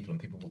invested in people, and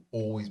people will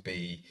always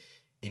be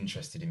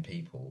interested in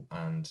people,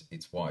 and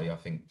it's why I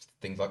think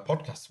things like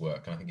podcasts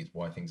work, and I think it's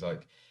why things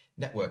like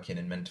networking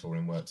and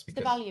mentoring works,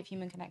 because the value of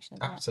human connection,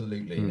 isn't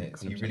absolutely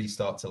it? You really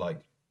start to,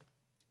 like,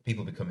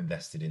 people become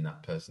invested in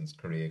that person's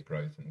career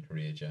growth and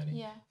career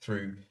journey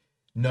through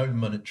no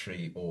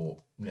monetary or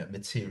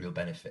material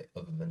benefit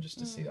other than just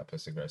to see that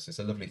person grow. So it's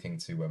a lovely thing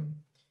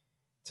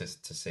to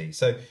see.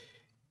 So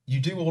you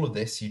do all of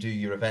this, you do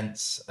your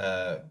events.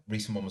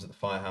 Recent one was at the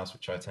Firehouse,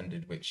 which I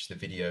attended, which the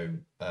video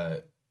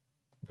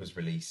was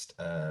released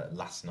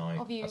last night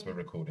as we're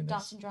recording this.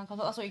 Dancing drunk. I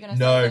thought that's what you were going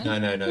to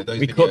say. No. Those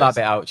we videos, cut that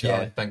bit out,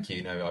 Charlie. Yeah, thank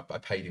you. No, I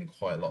paid him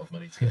quite a lot of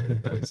money to get rid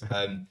of those.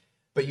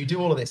 But you do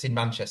all of this in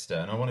Manchester,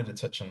 and I wanted to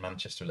touch on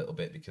Manchester a little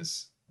bit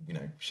because,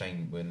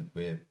 Shane,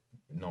 we're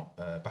not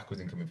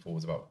backwards and coming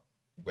forwards about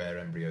where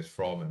Embryo's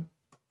from and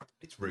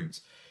its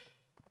roots.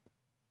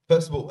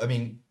 First of all, I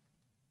mean,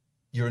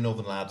 you're a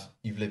northern lad.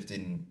 You've lived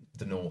in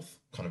the north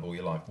kind of all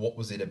your life. What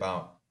was it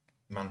about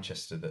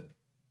Manchester that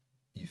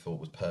you thought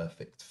was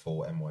perfect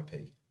for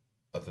MYP,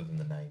 other than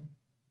the name?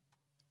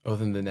 Other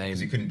than the name,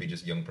 because it couldn't be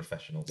just young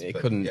professionals. It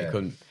couldn't.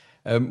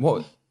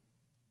 What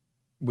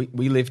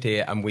we lived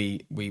here and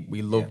we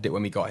loved it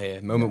when we got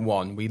here. Moment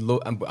one,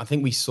 and I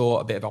think we saw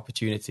a bit of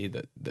opportunity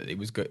that it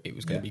was good. It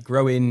was going to be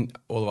growing.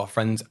 All of our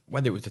friends,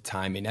 whether it was the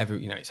timing,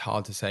 it's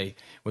hard to say.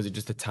 Was it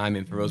just the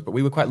timing for us? But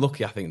we were quite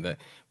lucky, I think, that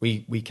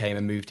we came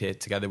and moved here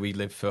together. We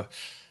lived for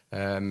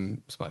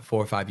it's like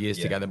 4 or 5 years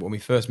together. But when we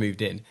first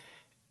moved in,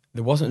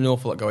 there wasn't an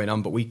awful lot going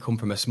on, but we come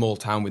from a small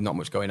town with not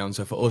much going on.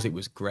 So for us, it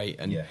was great.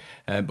 And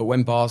but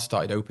when bars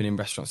started opening,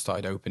 restaurants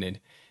started opening,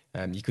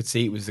 you could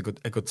see it was a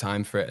good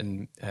time for it.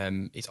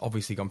 And it's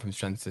obviously gone from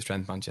strength to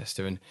strength,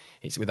 Manchester, and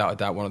it's without a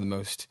doubt one of the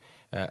most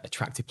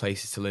attractive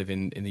places to live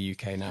in the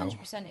UK now.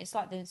 100%. It's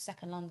like the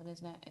second London,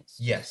 isn't it? It's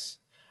yes.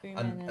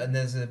 And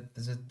there's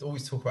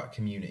always talk about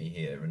community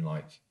here, and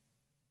like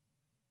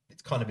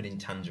it's kind of an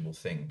intangible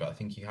thing, but I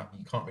think you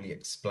can't really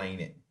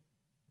explain it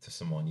to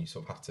someone. You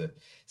sort of have to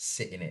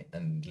sit in it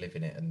and live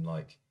in it, and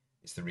like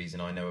it's the reason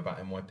I know about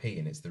MYP,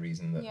 and it's the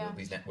reason that all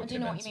these networking events work. I do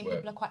know what you mean.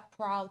 People are quite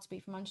proud to be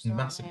from Manchester,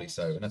 massively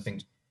so. And I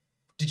think,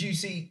 did you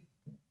see?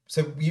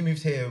 So you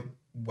moved here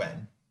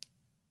when?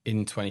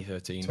 In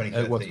 2013.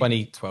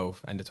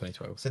 2012, end of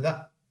 2012. So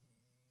that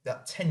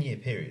 10-year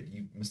period,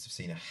 you must have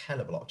seen a hell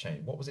of a lot of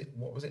change. What was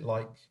it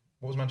like?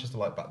 What was Manchester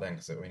like back then?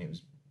 Because I mean, it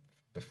was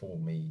before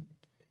me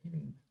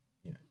even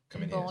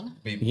coming here.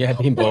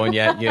 Being born.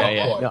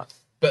 Yeah.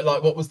 But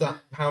like, what was that?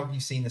 How have you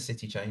seen the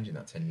city change in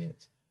that 10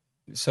 years?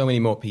 So many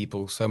more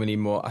people, so many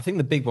more. I think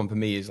the big one for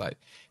me is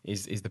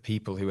the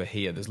people who are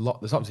here. There's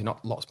obviously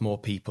not lots more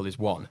people is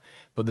one,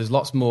 but there's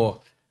lots more.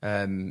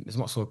 There's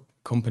lots of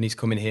companies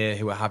coming here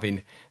who are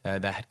having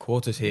their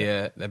headquarters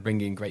here. They're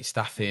bringing great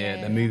staff here.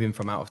 They're moving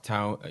from out of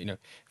town,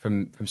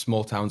 from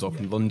small towns or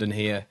from London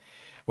here.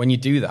 When you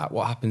do that,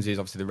 what happens is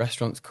obviously the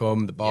restaurants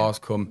come, the bars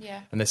come,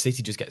 and the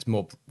city just gets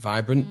more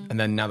vibrant. And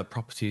then now the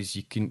properties,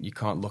 you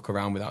can't look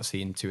around without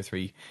seeing 2 or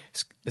 3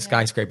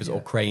 skyscrapers or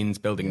cranes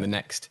building the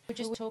next. We were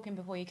just talking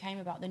before you came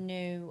about the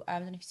new, I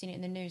don't know if you've seen it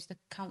in the news, the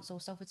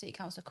Salford City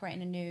Council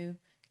creating a new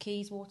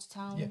Keys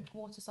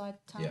Waterside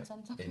Town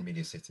Centre. In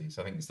Media City.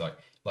 So I think it's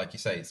like you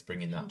say, it's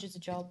bringing hundreds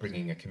of jobs,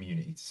 bringing a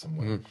community to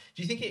somewhere. Do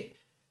you think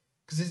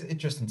because it's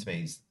interesting to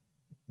me,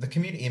 the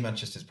community in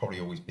Manchester has probably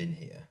always been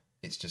here.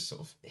 it's just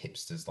sort of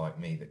hipsters like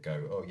me that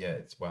go, oh yeah,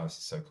 it's wow, this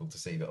is so cool to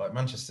see. But like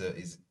Manchester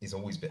is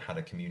always had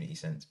a community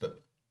sense.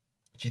 But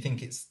do you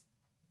think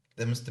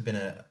there must have been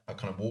a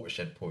kind of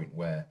watershed point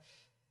where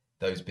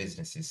those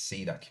businesses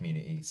see that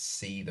community,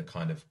 see the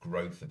kind of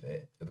growth of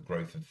it, the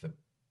growth of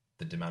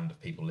the demand of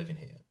people living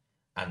here,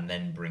 and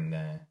then bring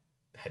their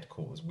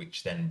headquarters,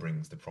 which then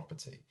brings the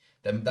property.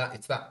 Then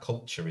it's that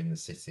culture in the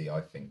city,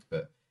 I think,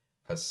 that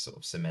has sort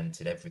of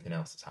cemented everything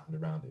else that's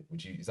happened around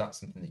it. Is that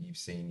something that you've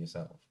seen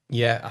yourself?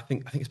 Yeah, I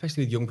think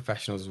especially with young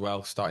professionals as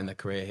well, starting their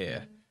career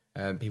here,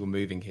 people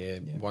moving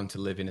here, wanting to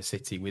live in a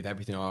city with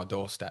everything on our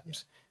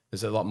doorsteps. Yeah.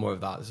 There's a lot more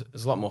of that.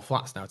 There's a lot more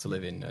flats now to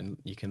live in, and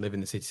you can live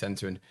in the city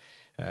centre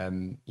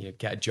and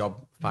get a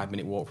job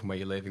 5-minute walk from where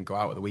you live, and go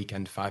out at the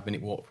weekend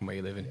 5-minute walk from where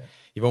you live. And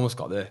you've almost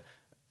got a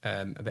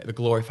bit of a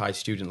glorified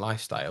student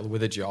lifestyle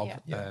with a job.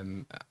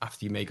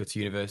 After you may go to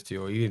university,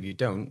 or even if you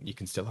don't, you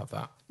can still have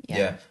that.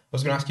 Yeah. I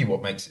was going to ask you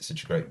what makes it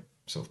such a great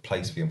sort of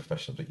place for young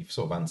professionals, but you've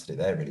sort of answered it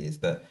there. Really, is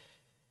that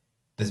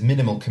there's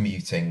minimal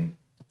commuting.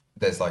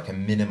 There's like a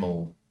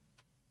minimal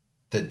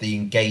the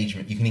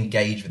engagement. You can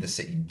engage with the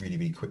city really,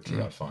 really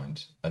quickly. I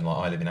find, and like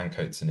I live in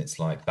Ancoats, and it's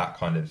like that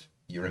kind of,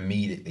 you're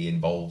immediately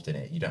involved in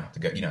it. You don't have to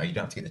go. You don't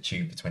have to get the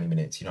tube for 20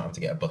 minutes. You don't have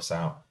to get a bus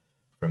out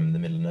from the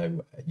middle of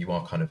nowhere. You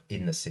are kind of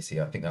in the city.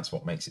 I think that's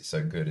what makes it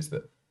so good, is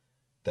that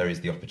there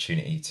is the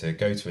opportunity to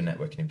go to a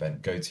networking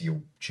event, go to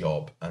your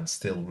job, and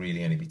still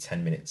really only be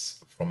 10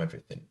 minutes from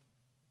everything.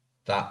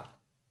 That's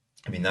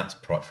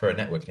for a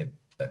networking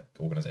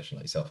organisation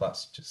like yourself.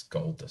 That's just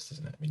gold dust,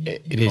 isn't it? I mean,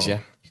 it is, yeah.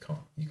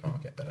 You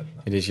can't get better than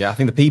that. It is, yeah. I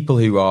think the people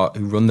who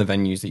run the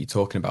venues that you're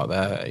talking about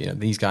there,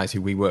 these guys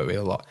who we work with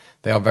a lot,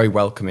 they are very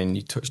welcoming.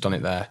 You touched on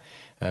it there.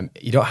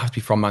 You don't have to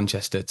be from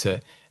Manchester to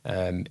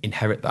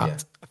inherit that. Yeah.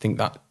 I think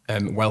that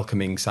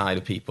welcoming side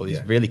of people is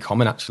really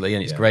common, actually,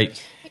 and it's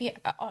great. Yeah,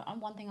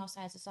 and one thing I'll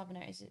say as a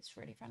southerner is it's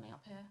really friendly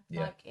up here.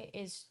 Yeah. Like, it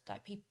is,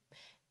 like, people.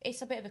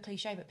 It's a bit of a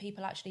cliche, but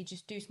people actually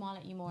just do smile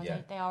at you more. Yeah.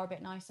 They are a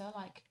bit nicer.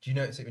 Like, do you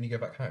notice it when you go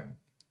back home?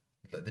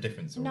 The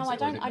difference? No, I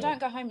don't. I don't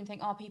go home and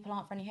think, oh, people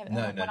aren't friendly here.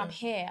 When I'm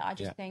here, I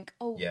just think,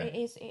 oh, it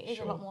is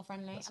a lot more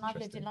friendly. That's, and I've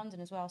lived in London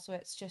as well, so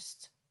it's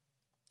just,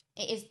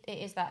 it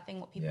is that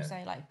thing what people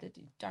say, like, they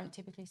don't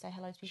typically say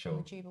hello to people on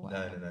the tube or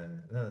whatever.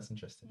 No, that's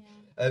interesting.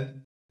 Yeah.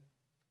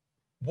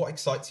 What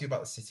excites you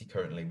about the city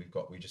currently?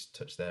 We just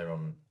touched there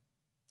on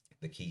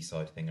the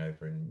quayside thing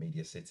over in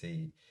Media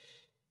City.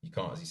 You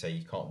can't, as you say,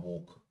 you can't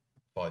walk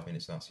 5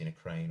 minutes without seeing a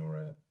crane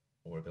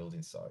or a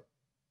building site.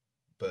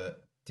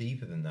 But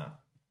deeper than that,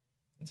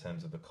 in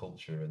terms of the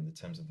culture and in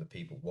terms of the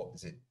people,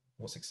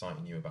 what's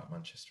exciting you about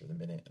Manchester at the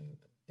minute and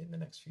in the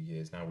next few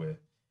years? Now we're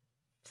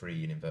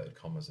free, in inverted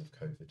commas, of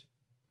COVID.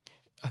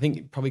 I think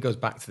it probably goes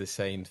back to the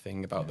same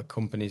thing about the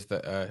companies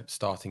that are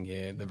starting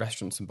here, the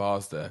restaurants and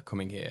bars that are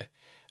coming here,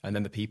 and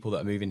then the people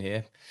that are moving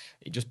here.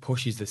 It just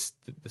pushes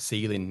the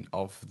ceiling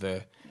of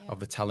the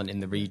talent in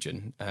the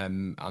region,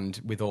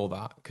 and with all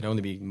that, can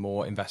only be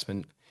more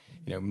investment.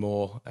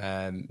 More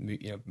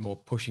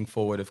pushing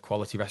forward of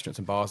quality restaurants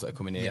and bars that are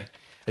coming here.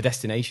 A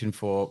destination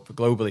for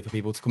globally for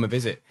people to come and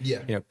visit.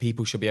 Yeah.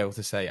 People should be able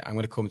to say, I'm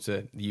going to come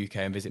to the UK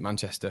and visit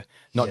Manchester,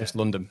 not just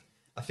London.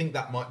 I think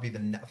that might be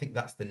I think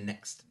that's the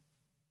next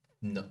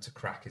nut to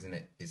crack, isn't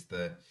it?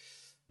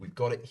 We've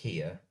got it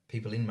here.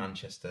 People in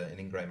Manchester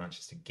and in Greater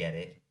Manchester get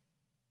it.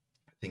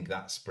 I think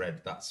that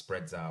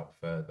spreads out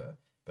further.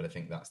 But I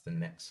think that's the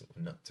next sort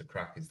of nut to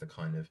crack, is the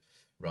kind of,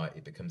 right,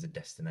 it becomes a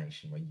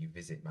destination where you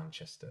visit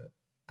Manchester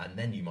and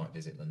then you might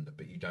visit London,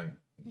 but you don't.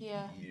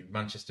 Yeah.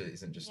 Manchester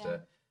isn't just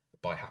a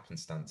by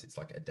happenstance; it's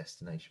like a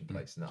destination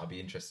place, and I'll be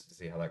interested to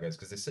see how that goes,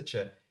 because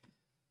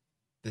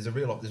there's a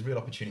real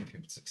opportunity for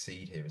people to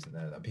succeed here, isn't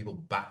there? That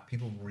people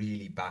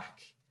really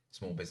back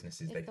small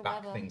businesses. They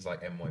back things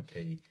like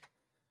NYP.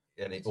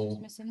 And it's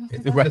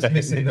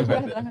missing the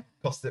weather.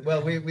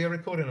 Well, we are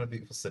recording on a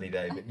beautiful sunny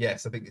day, but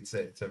yes, I think it's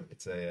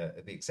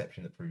the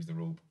exception that proves the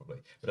rule,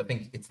 probably. But I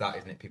think it's that,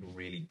 isn't it? People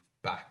really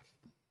back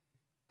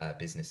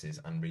businesses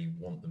and really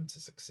want them to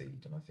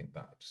succeed, and I think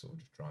that sort of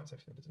just drives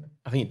everything, doesn't it?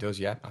 I think it does.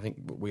 Yeah, I think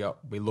we're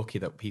lucky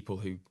that people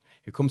who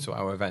come to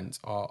our events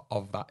are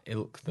of that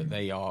ilk, that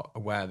they are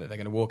aware that they're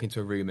going to walk into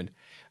a room, and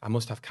I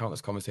must have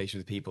countless conversations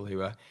with people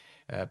who are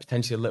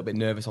potentially a little bit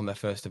nervous on their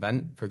first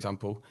event, for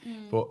example,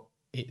 but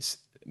it's.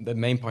 The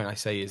main point I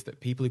say is that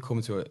people who come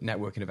to a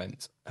networking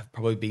event have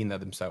probably been there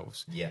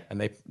themselves. Yeah.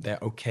 And they're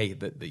okay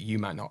that you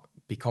might not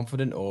be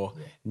confident or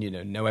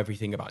know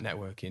everything about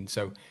networking.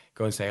 So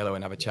go and say hello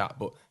and have a chat.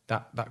 But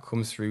that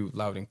comes through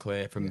loud and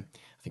clear from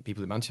I think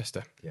people in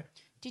Manchester. Yeah.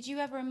 Did you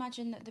ever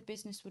imagine that the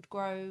business would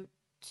grow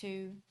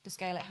to the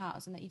scale it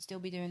has, and that you'd still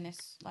be doing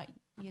this like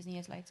years and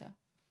years later?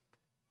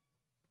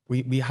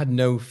 We had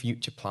no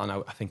future plan,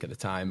 I think, at the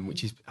time,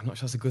 which is, I'm not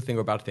sure that's a good thing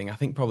or a bad thing. I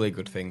think probably a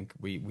good thing.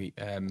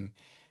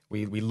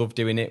 We love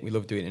doing it. We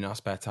love doing it in our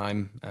spare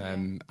time,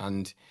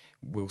 and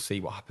we'll see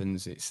what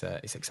happens. It's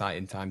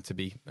exciting time to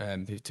be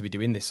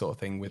doing this sort of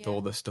thing with all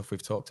the stuff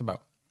we've talked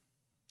about.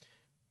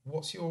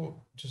 What's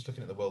just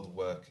looking at the world of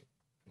work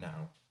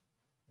now?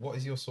 What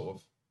is your sort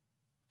of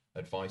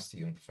advice to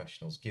young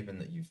professionals, given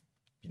that you've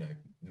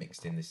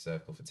mixed in this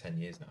circle for 10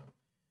 years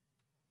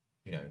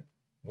now.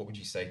 What would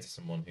you say to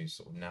someone who's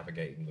sort of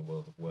navigating the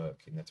world of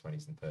work in their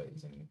 20s and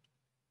 30s and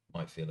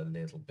might feel a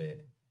little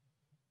bit,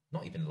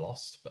 not even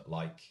lost, but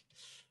like,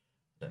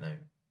 I don't know,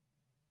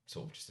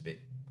 sort of just a bit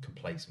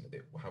complacent with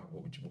it? What kind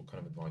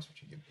of advice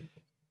would you give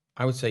people?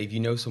 I would say if you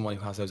know someone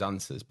who has those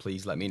answers,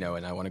 please let me know,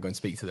 and I want to go and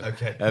speak to them.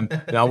 Okay.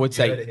 And I would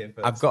say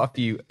I've got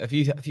a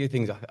few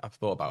things I've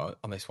thought about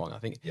on this one. I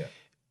think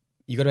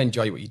you got to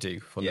enjoy what you do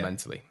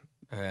fundamentally,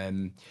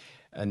 and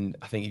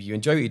I think if you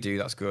enjoy what you do,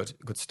 that's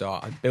good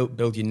start. And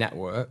build your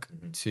network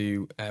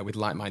to with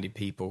like-minded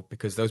people,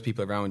 because those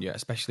people around you,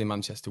 especially in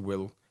Manchester,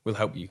 will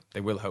help you.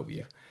 They will help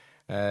you,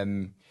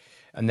 and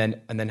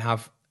then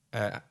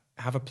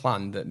have a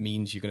plan that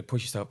means you're going to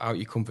push yourself out of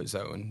your comfort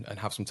zone and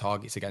have some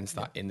targets against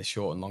that in the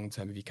short and long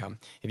term if you can.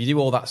 If you do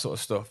all that sort of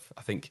stuff,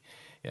 I think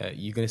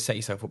you're going to set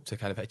yourself up to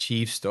kind of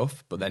achieve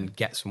stuff, but then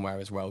get somewhere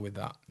as well with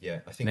that. Yeah,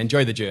 I think, and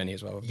enjoy the journey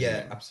as well.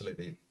 Yeah,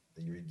 absolutely.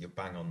 You're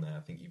bang on there.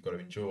 I think you've got to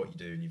enjoy what you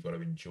do, and you've got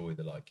to enjoy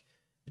the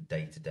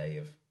day-to-day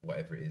of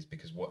whatever it is,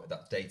 because what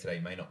that day-to-day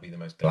may not be the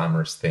most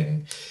glamorous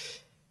thing,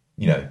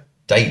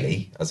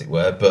 daily, as it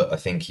were, but I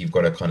think you've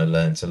got to kind of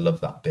learn to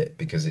love that bit,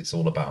 because it's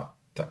all about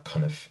that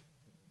kind of,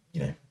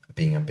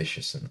 being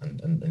ambitious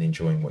and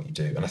enjoying what you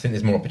do. And I think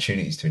there's more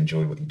opportunities to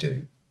enjoy what you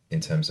do in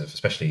terms of,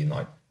 especially in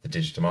like the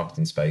digital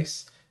marketing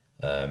space.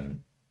 I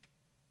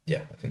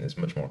think there's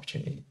much more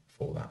opportunity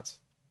for that.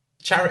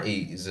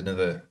 Charity is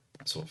another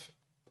sort of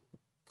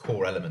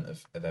core element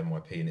of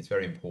NYP, and it's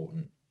very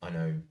important, I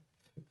know,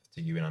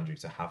 to you and Andrew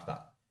to have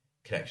that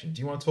connection.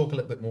 Do you want to talk a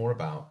little bit more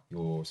about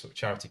your sort of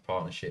charity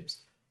partnerships,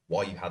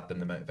 why you had them,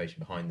 the motivation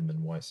behind them,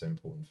 and why it's so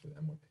important for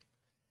NYP?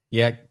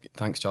 Yeah,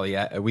 thanks, Charlie.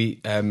 Yeah,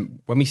 we when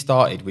we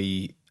started, I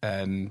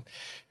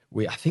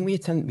think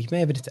we may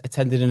have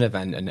attended an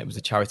event, and it was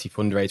a charity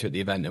fundraiser at the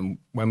event. And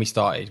when we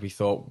started, we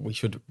thought we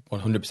should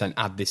 100%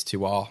 add this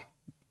to our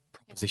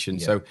proposition.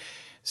 Yeah. So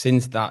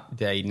since that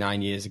day,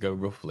 9 years ago,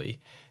 roughly,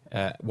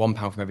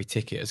 £1 from every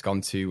ticket has gone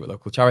to a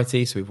local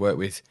charity. So we've worked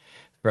with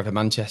Forever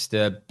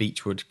Manchester,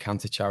 Beechwood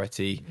Cancer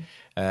Charity,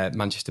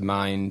 Manchester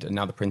Mind, and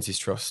now the Prince's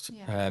Trust.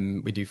 Yeah.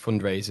 We do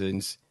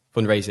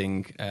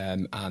fundraising,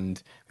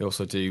 and we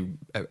also do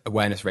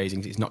awareness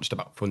raising. It's not just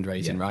about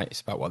fundraising, right?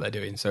 It's about what they're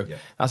doing. So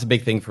that's a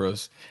big thing for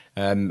us.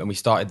 And we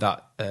started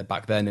that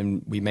back then,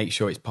 and we make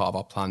sure it's part of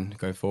our plan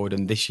going forward.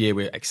 And this year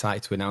we're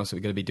excited to announce that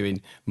we're going to be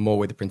doing more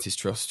with the Prince's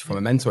Trust from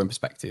a mentoring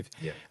perspective,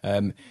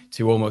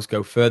 to almost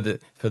go further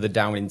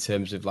down in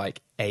terms of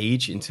like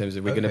age, in terms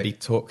of we're going to be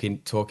talking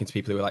to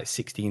people who are like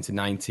 16 to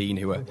 19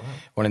 who are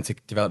wanting to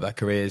develop their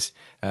careers,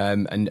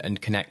 and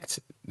connect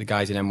the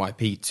guys in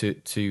NYP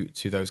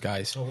to those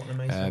guys. Oh, what an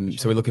amazing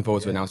so we're looking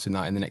forward to announcing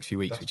that in the next few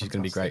weeks, which is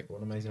going to be great.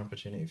 What an amazing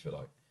opportunity for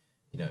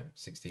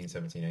 16,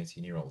 17,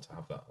 18-year-old to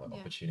have that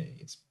opportunity.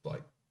 It's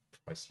like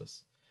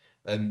priceless.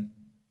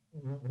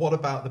 What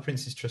about the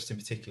Prince's Trust in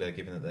particular,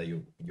 given that they're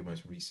your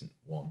most recent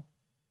one?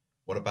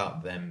 What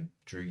about them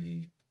drew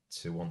you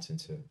to wanting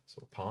to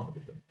sort of partner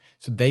with them?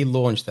 So they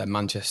launched their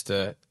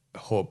Manchester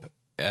hub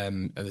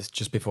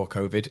just before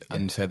COVID,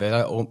 and so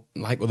they're all,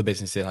 like other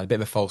businesses, had a bit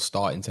of a false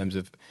start in terms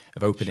of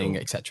opening,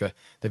 etc.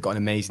 They've got an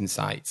amazing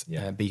site,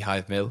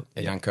 Beehive Mill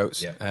in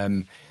Ancoats,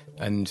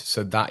 and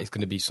so that is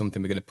going to be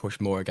something we're going to push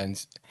more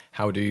against.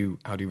 How do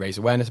raise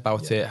awareness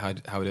about it?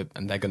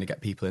 And they're going to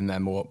get people in there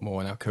more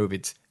now.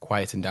 COVID's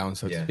quieting down,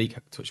 so to speak,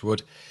 touch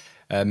wood.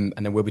 And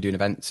then we'll be doing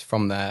events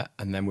from there,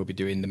 and then we'll be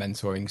doing the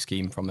mentoring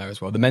scheme from there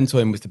as well. The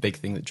mentoring was the big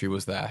thing that drew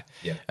us there.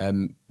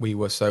 We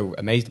were so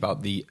amazed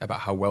about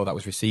how well that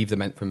was received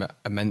from a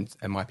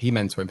NYP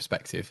mentoring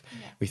perspective.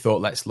 We thought,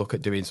 let's look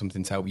at doing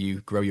something to help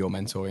you grow your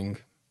mentoring.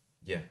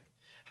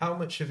 How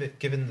much of it,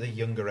 given the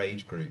younger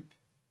age group,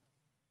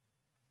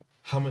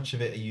 how much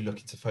of it are you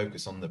looking to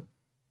focus on the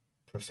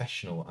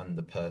professional and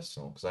the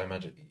personal? Because I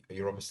imagine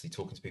you're obviously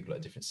talking to people at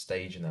a different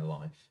stage in their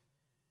life.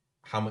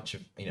 How much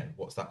of,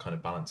 what's that kind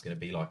of balance going to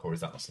be like, or is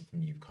that not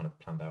something you've kind of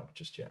planned out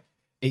just yet?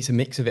 It's a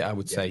mix of it, I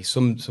would say.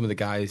 Some of the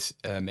guys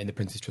in the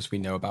Prince's Trust we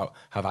know about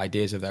have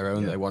ideas of their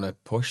own that they want to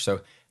push.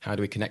 So how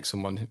do we connect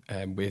someone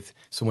with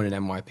someone in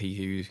NYP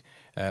who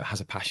has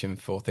a passion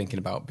for thinking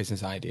about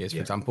business ideas, for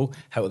example,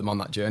 help them on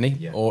that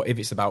journey? Or if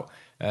it's about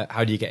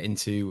how do you get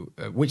into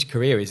which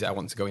career is it I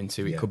want to go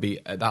into? It could be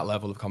at that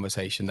level of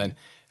conversation. Then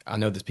I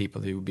know there's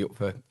people who will be up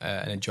for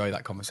and enjoy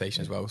that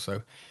conversation as well.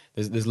 So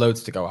there's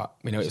loads to go at.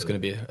 We know it's going to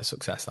be a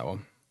success, that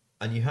one.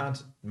 And you had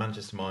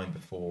Manchester Mind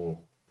before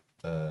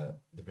the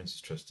Prince's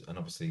Trust, and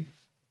obviously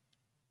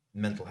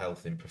mental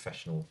health in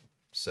professional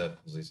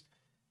circles is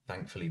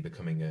thankfully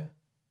becoming a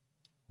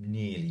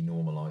nearly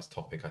normalised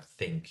topic, I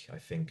think,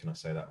 and I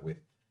say that with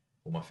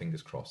all my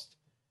fingers crossed.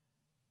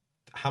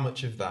 How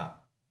much of that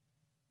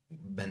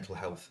mental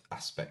health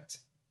aspect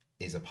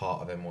is a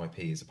part of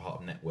NYP, is a part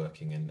of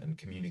networking and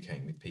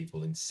communicating with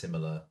people in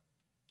similar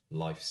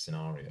life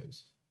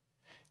scenarios?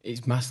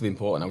 It's massively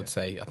important, I would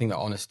say. I think that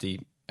honesty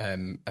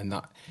and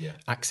that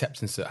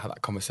acceptance that how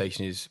that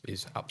conversation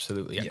is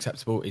absolutely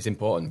acceptable is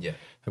important. And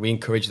we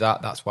encourage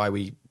that. That's why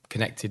we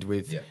connected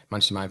with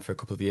Manchester Mind for a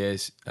couple of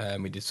years.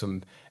 We did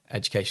some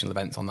educational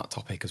events on that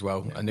topic as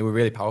well, and they were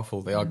really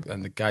powerful. They are,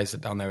 and the guys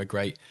that down there are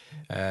great.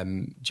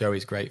 Joe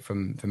is great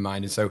from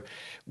Mind, and so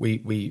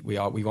we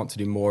want to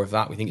do more of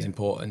that. We think it's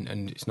important,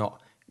 and it's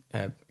not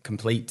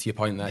complete. To your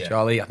point there,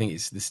 Charlie, I think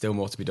there's still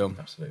more to be done.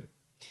 Absolutely.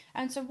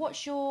 And so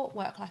what's your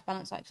work-life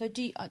balance like? So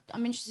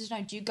I'm interested to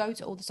know, do you go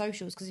to all the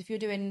socials? Because if you're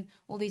doing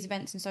all these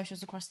events and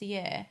socials across the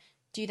year,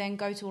 do you then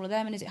go to all of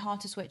them? And is it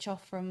hard to switch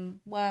off from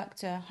work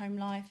to home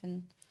life?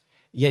 And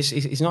yes,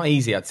 it's not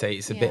easy, I'd say.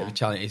 It's a bit of a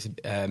challenge.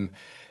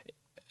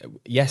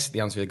 Yes, the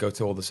answer is go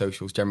to all the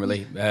socials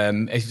generally.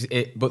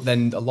 But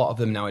then a lot of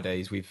them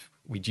nowadays, we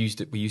used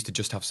to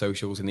just have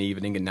socials in the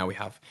evening, and now we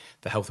have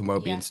the health and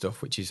wellbeing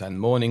stuff, which is in the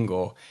morning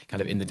or kind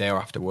of in the day or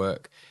after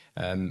work.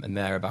 And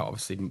they're about,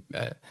 obviously,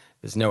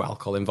 there's no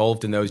alcohol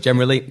involved in those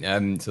generally.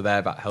 So they're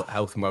about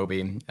health and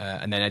wellbeing,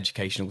 and then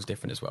educational is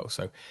different as well.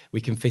 So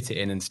we can fit it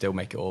in and still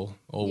make it all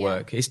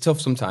work. It's tough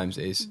sometimes,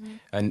 it is,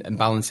 and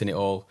balancing it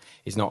all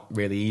is not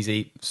really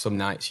easy. Some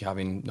nights you're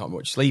having not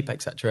much sleep,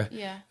 etc.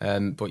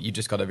 But you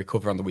just got to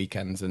recover on the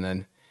weekends, and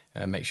then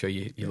make sure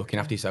you're looking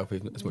after yourself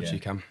as much as you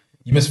can.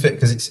 You must fit,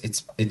 because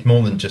it's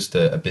more than just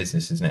a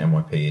business, isn't it?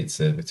 NYP.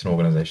 It's an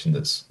organisation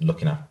that's not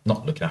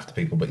looking after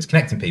people, but it's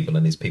connecting people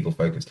and is people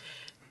focused.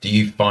 Do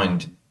you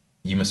find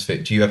you must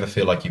fit? Do you ever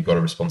feel like you've got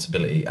a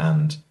responsibility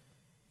and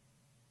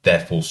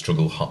therefore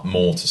struggle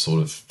more to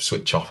sort of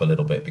switch off a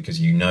little bit, because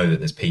you know that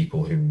there's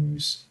people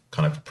whose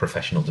kind of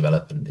professional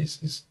development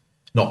is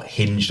not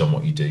hinged on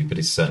what you do, but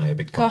is certainly a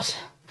big part.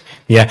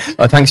 Yeah.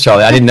 Well, thanks,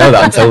 Charlie. I didn't know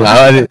that until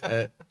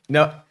now.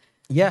 No.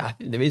 Yeah, I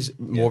think there is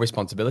more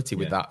responsibility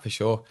with that for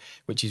sure,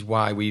 which is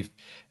why we've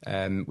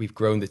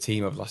grown the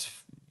team over the last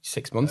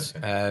 6 months.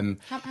 Okay.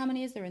 How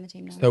many is there in the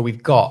team now? So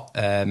we've got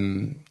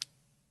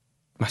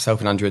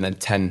myself and Andrew, and then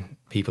 10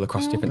 people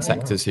across different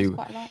sectors who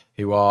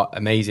are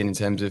amazing in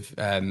terms of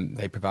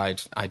they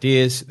provide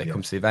ideas, they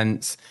come to the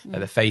events, they're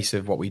the face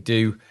of what we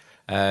do.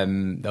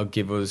 They'll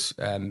give us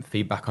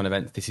feedback on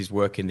events. This is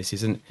working, this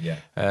isn't.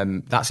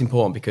 That's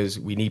important, because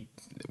we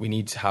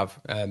need to have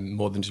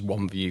more than just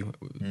one view,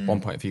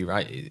 one point of view,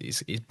 right?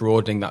 It's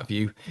broadening that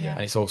view,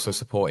 and it's also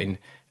supporting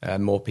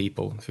more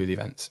people through the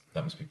events.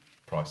 That must be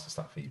priceless,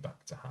 that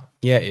feedback to have.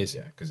 Yeah, it is.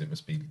 Yeah, because it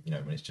must be,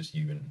 when it's just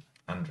you and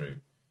Andrew,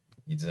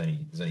 there's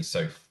only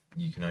so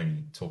you can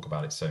only talk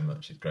about it so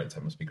much. It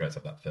must be great to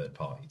have that third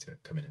party to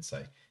come in and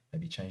say,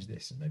 maybe change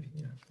this, and maybe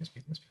it must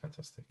be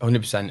fantastic.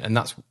 100%, and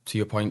that's to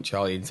your point,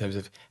 Charlie. In terms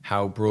of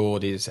how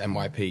broad is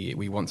NYP,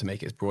 we want to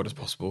make it as broad as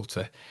possible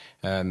to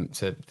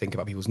think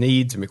about people's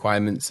needs and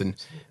requirements and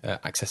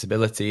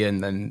accessibility,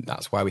 and then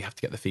that's why we have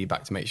to get the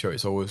feedback to make sure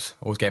it's always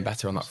getting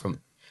better on that front.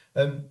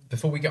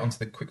 Before we get onto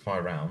the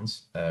quickfire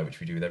rounds, which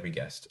we do with every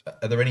guest,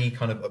 are there any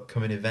kind of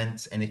upcoming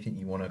events, anything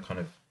you want to kind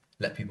of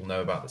let people know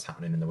about that's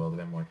happening in the world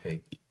of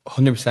NYP?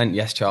 100%,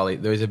 yes, Charlie.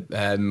 There is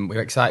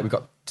we're excited. We've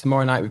got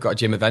tomorrow night. We've got a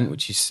gym event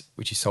which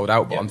is sold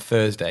out, but on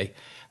Thursday,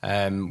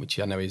 which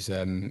I know is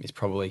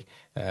probably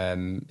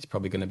going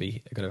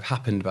to have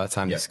happened by the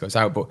time this goes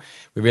out. But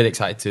we're really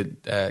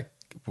excited to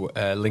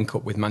link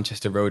up with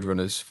Manchester Road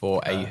Runners for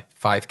a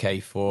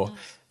 5K for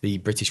the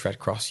British Red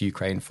Cross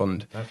Ukraine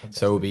Fund.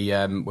 So we'll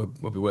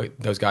be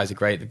those guys are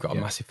great. They've got a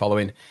massive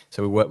following.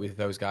 So we work with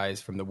those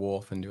guys from the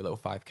Wharf and do a little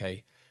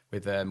 5K.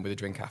 With a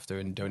drink after,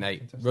 and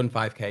donate. Run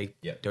 5K,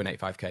 donate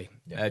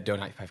 5K.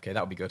 Donate 5K, that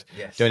would be good.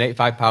 Yes. Donate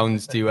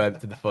 £5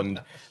 to the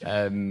fund.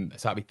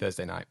 So that'll be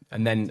Thursday night,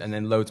 and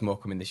then loads more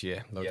coming this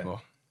year. Loads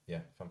more. Yeah,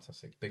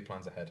 fantastic. Big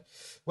plans ahead.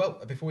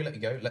 Well, before we let you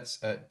go, let's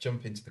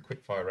jump into the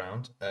quickfire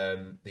round.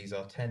 These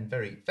are 10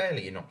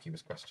 fairly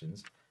innocuous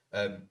questions.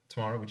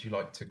 Tamara, would you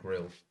like to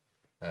grill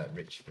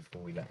Rich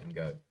before we let him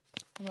go?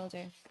 I will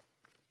do.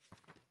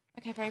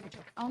 Okay, favourite.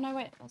 Oh no,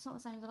 wait, that's not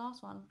the same as the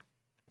last one.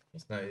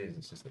 No, it is.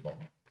 It's just the bottom.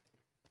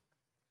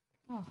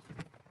 Oh.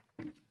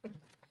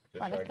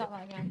 Right, let's start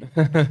that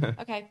again.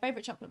 Okay,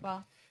 favourite chocolate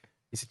bar.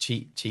 It's a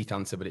cheat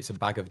answer, but it's a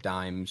bag of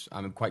dimes.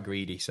 I'm quite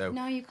greedy, so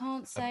no, you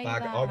can't say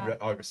that. that.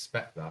 I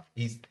respect that.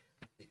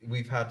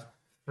 We've had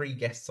 3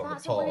 guests on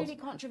That's the pod. That's a really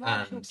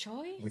controversial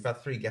choice. We've had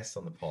 3 guests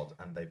on the pod,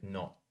 and they've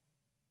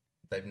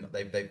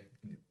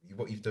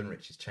what you've done,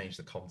 Rich, is changed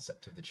the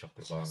concept of the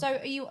chocolate bar. So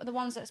are you the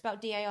ones that spelled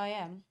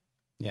DAIM?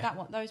 Yeah. That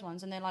one, those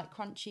ones, and they're like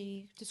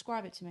crunchy.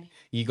 Describe it to me.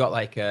 You got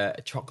like a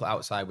chocolate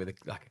outside with a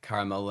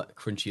caramel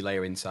crunchy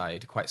layer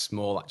inside, quite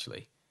small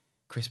actually.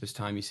 Christmas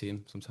time you see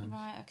them sometimes.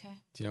 Right. Okay.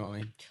 Do you know what I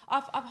mean?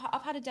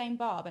 I've had a Dame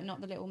bar, but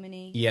not the little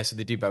mini. Yeah, so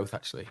they do both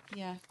actually.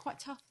 Yeah, quite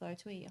tough though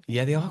to eat.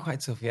 Yeah, they are quite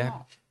tough. Yeah.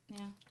 Yeah.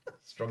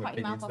 Strong Quite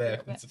opinions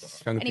there.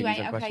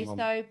 Anyway, okay.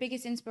 So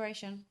biggest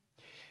inspiration.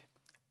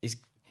 It's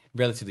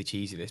relatively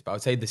cheesy this, but I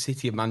would say the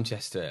city of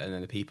Manchester and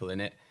then the people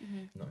in it.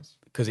 Mm-hmm. Nice.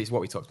 Because it's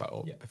what we talked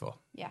about before.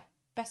 Yeah.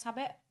 Best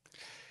habit?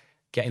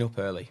 Getting up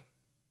early.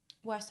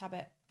 Worst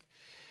habit?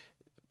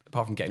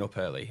 Apart from getting up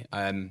early,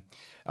 I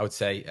would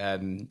say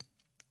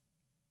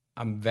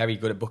I'm very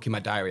good at booking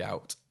my diary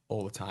out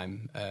all the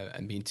time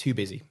and being too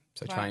busy.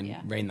 So try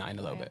and rein that in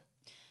a little bit.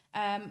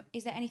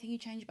 Is there anything you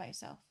change about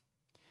yourself?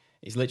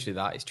 It's literally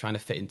that. It's trying to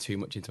fit in too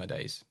much into my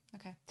days.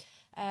 Okay.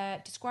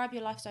 Describe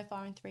your life so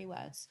far in 3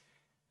 words.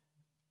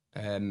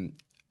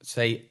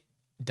 Say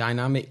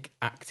dynamic,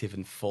 active,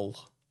 and full.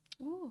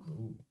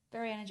 Ooh.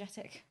 Very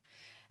energetic.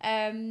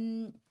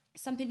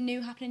 Something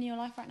new happening in your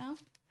life right now?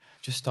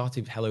 Just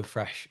started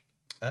HelloFresh.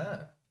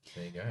 There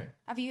you go.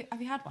 Have you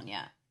had one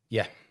yet?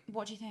 Yeah.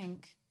 What do you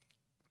think?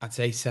 I'd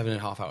say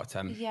 7.5 out of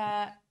 10.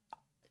 Yeah.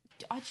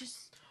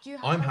 Do you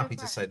have I'm happy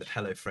to HelloFresh? say that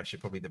HelloFresh are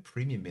probably the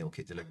premium meal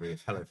kit delivery.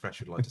 If HelloFresh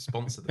would like to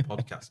sponsor the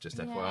podcast, just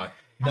FYI. Yeah.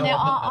 No, And there I've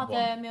are not had other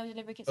one. meal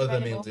delivery kits Other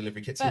available. meal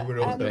delivery kits But, who we're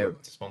also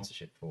open to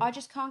sponsorship for. I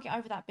just can't get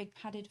over that big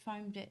padded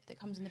foam bit that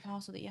comes in the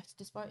parcel that you have to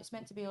dispose. It's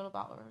meant to be all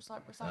about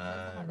recycling and stuff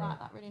like that.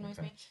 That really annoys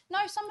me. No,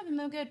 some of them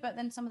are good, but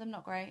then some of them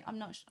not great.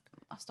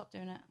 I stopped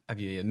doing it. Have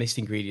you missed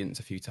ingredients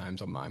a few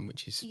times on mine,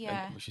 which is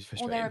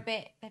frustrating. Or they're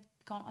they've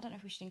gone. I don't know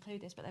if we should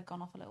include this, but they've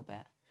gone off a little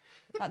bit.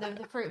 Like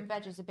the fruit and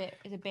veg is a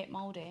bit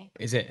mouldy.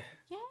 Is it?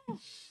 Yeah.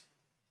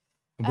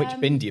 Which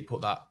bin do you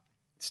put that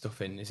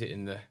stuff in? Is it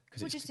in the?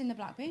 We're just in the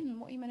black bin.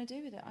 What are you meant to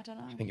do with it? I don't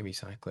know. I think you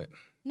recycle it.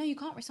 No, you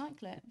can't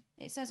recycle it.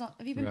 It says on.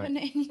 Have you been Right. putting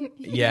it in?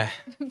 Yeah.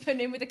 Putting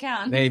it in with a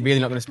can. They're really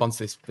not going to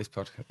sponsor this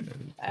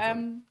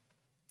podcast.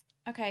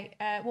 Okay.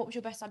 What was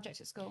your best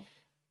subject at school?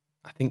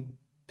 I think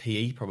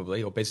PE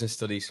probably, or business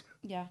studies.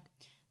 Yeah.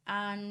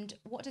 And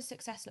what does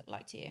success look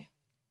like to you?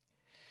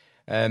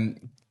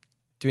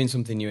 Doing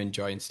something you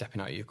enjoy and stepping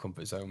out of your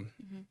comfort zone.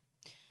 Mm-hmm.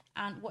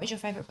 And what is your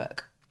favourite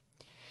book?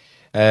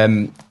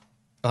 I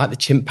like the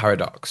Chimp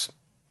Paradox.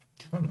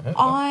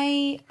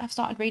 I have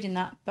started reading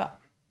that, but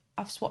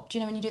I've swapped. Do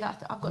you know when you do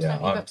that? I've got so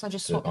many books, I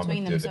just swap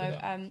between them. So,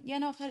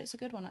 I've heard it's a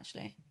good one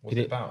actually. What's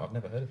it about? I've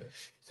never heard of it.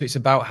 So it's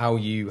about how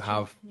you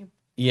have,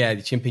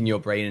 the chimp in your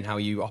brain and how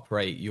you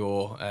operate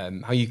your,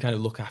 how you kind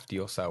of look after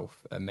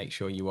yourself and make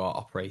sure you are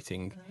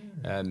operating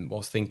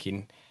whilst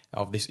thinking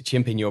of this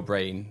chimp in your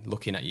brain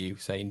looking at you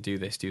saying, do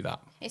this, do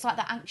that. It's like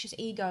the anxious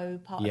ego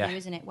part of you,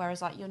 isn't it?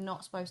 Whereas like you're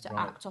not supposed to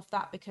act off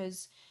that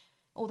because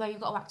although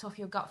you've got to act off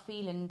your gut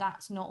feeling,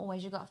 that's not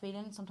always your gut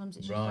feeling. Sometimes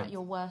it's just like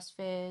your worst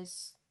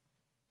fears.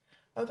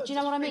 Oh, do you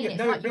know what I mean?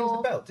 No, it rings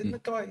a bell. Isn't the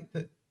guy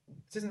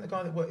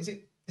that works?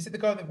 Is it the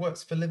guy that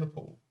works for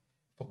Liverpool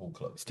Football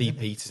Club? Steve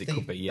Peters, it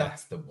could be. Yeah,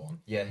 that's the one.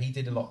 Yeah, he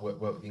did a lot of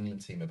work with the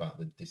England team about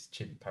this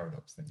chimp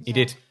paradox thing. He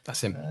did.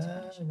 That's him.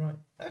 Right.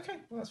 Okay.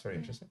 Well, that's very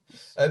interesting.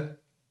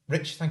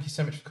 Rich, thank you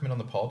so much for coming on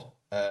the pod.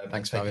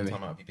 Thanks for having me. Taking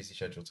time out of your busy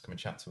schedule to come and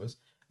chat to us.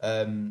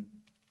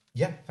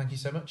 Thank you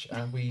so much,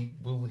 and we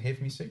will hear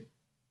from you soon.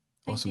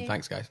 Awesome.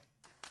 Thanks, guys.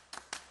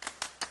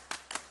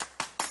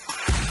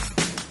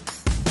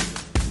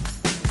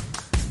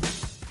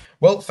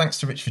 Well, thanks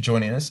to Rich for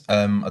joining us. I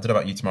don't know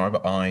about you tomorrow,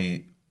 but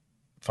I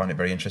find it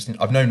very interesting.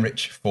 I've known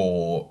Rich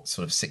for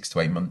sort of 6 to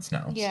 8 months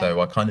now,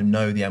 so I kind of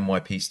know the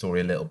NYP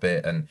story a little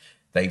bit, and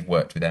they've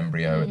worked with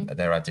Embryo and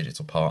they're our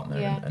digital partner.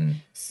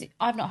 And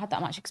I've not had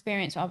that much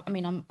experience. I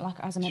mean, I'm like,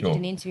 as I mentioned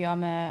in the interview,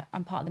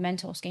 I'm part of the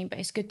mentor scheme, but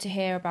it's good to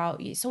hear about.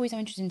 It's always so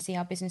interesting to see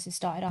how businesses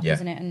started up,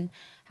 isn't it? And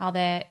how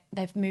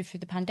they've moved through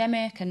the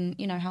pandemic, and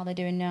how they're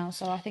doing now.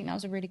 So I think that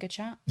was a really good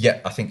chat. Yeah,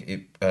 I think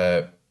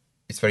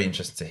it's very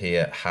interesting to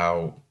hear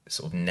how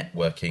sort of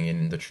networking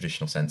in the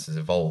traditional sense has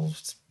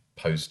evolved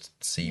post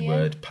C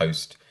word,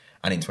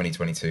 and in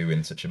 2022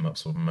 in such a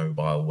sort of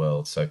mobile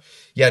world. So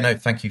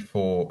thank you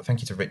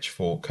to Rich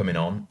for coming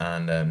on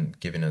and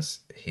giving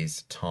us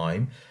his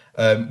time.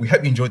 We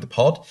hope you enjoyed the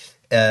pod.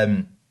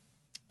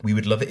 We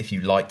would love it if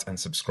you liked and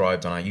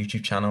subscribed on our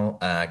YouTube channel,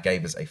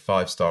 gave us a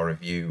 5-star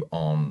review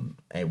on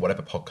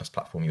whatever podcast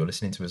platform you're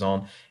listening to us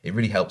on. It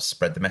really helps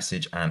spread the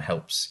message and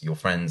helps your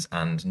friends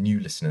and new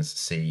listeners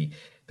see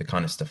the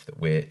kind of stuff that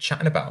we're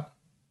chatting about.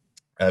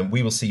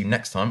 We will see you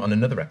next time on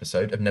another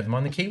episode of Never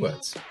Mind the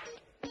Keywords.